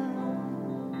dar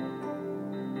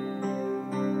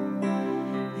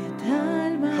de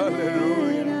tal manera.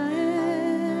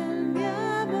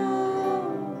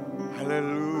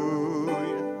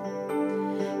 Aleluya.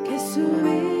 Que su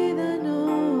vida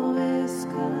no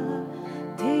escatimó.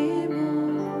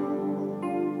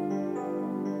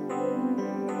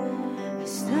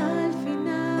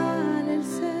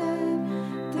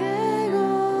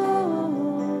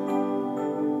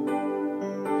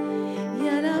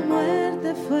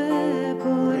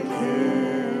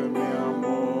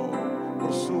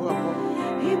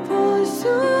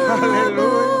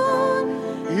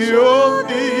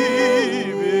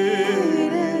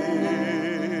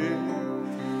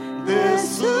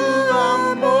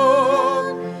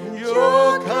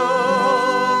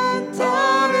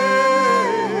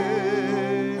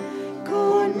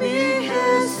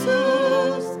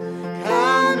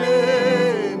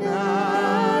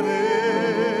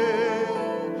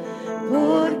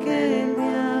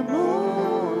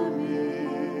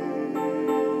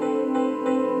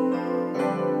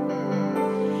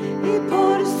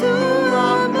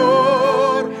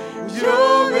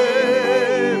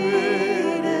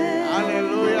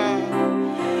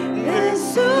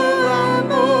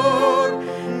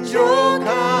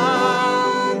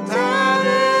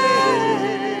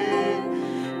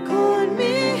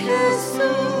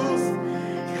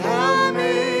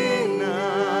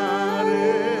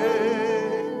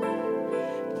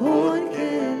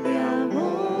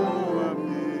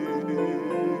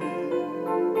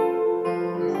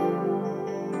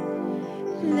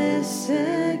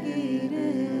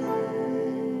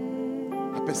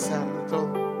 todo.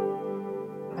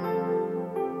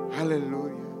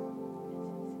 Aleluya.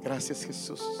 Gracias,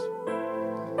 Jesús.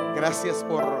 Gracias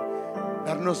por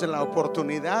darnos la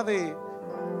oportunidad de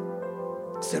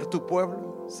ser tu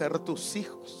pueblo, ser tus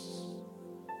hijos.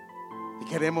 Y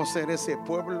queremos ser ese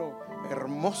pueblo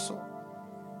hermoso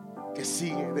que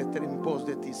sigue en pos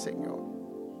de ti, Señor.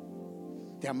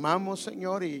 Te amamos,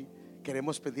 Señor, y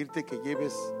queremos pedirte que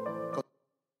lleves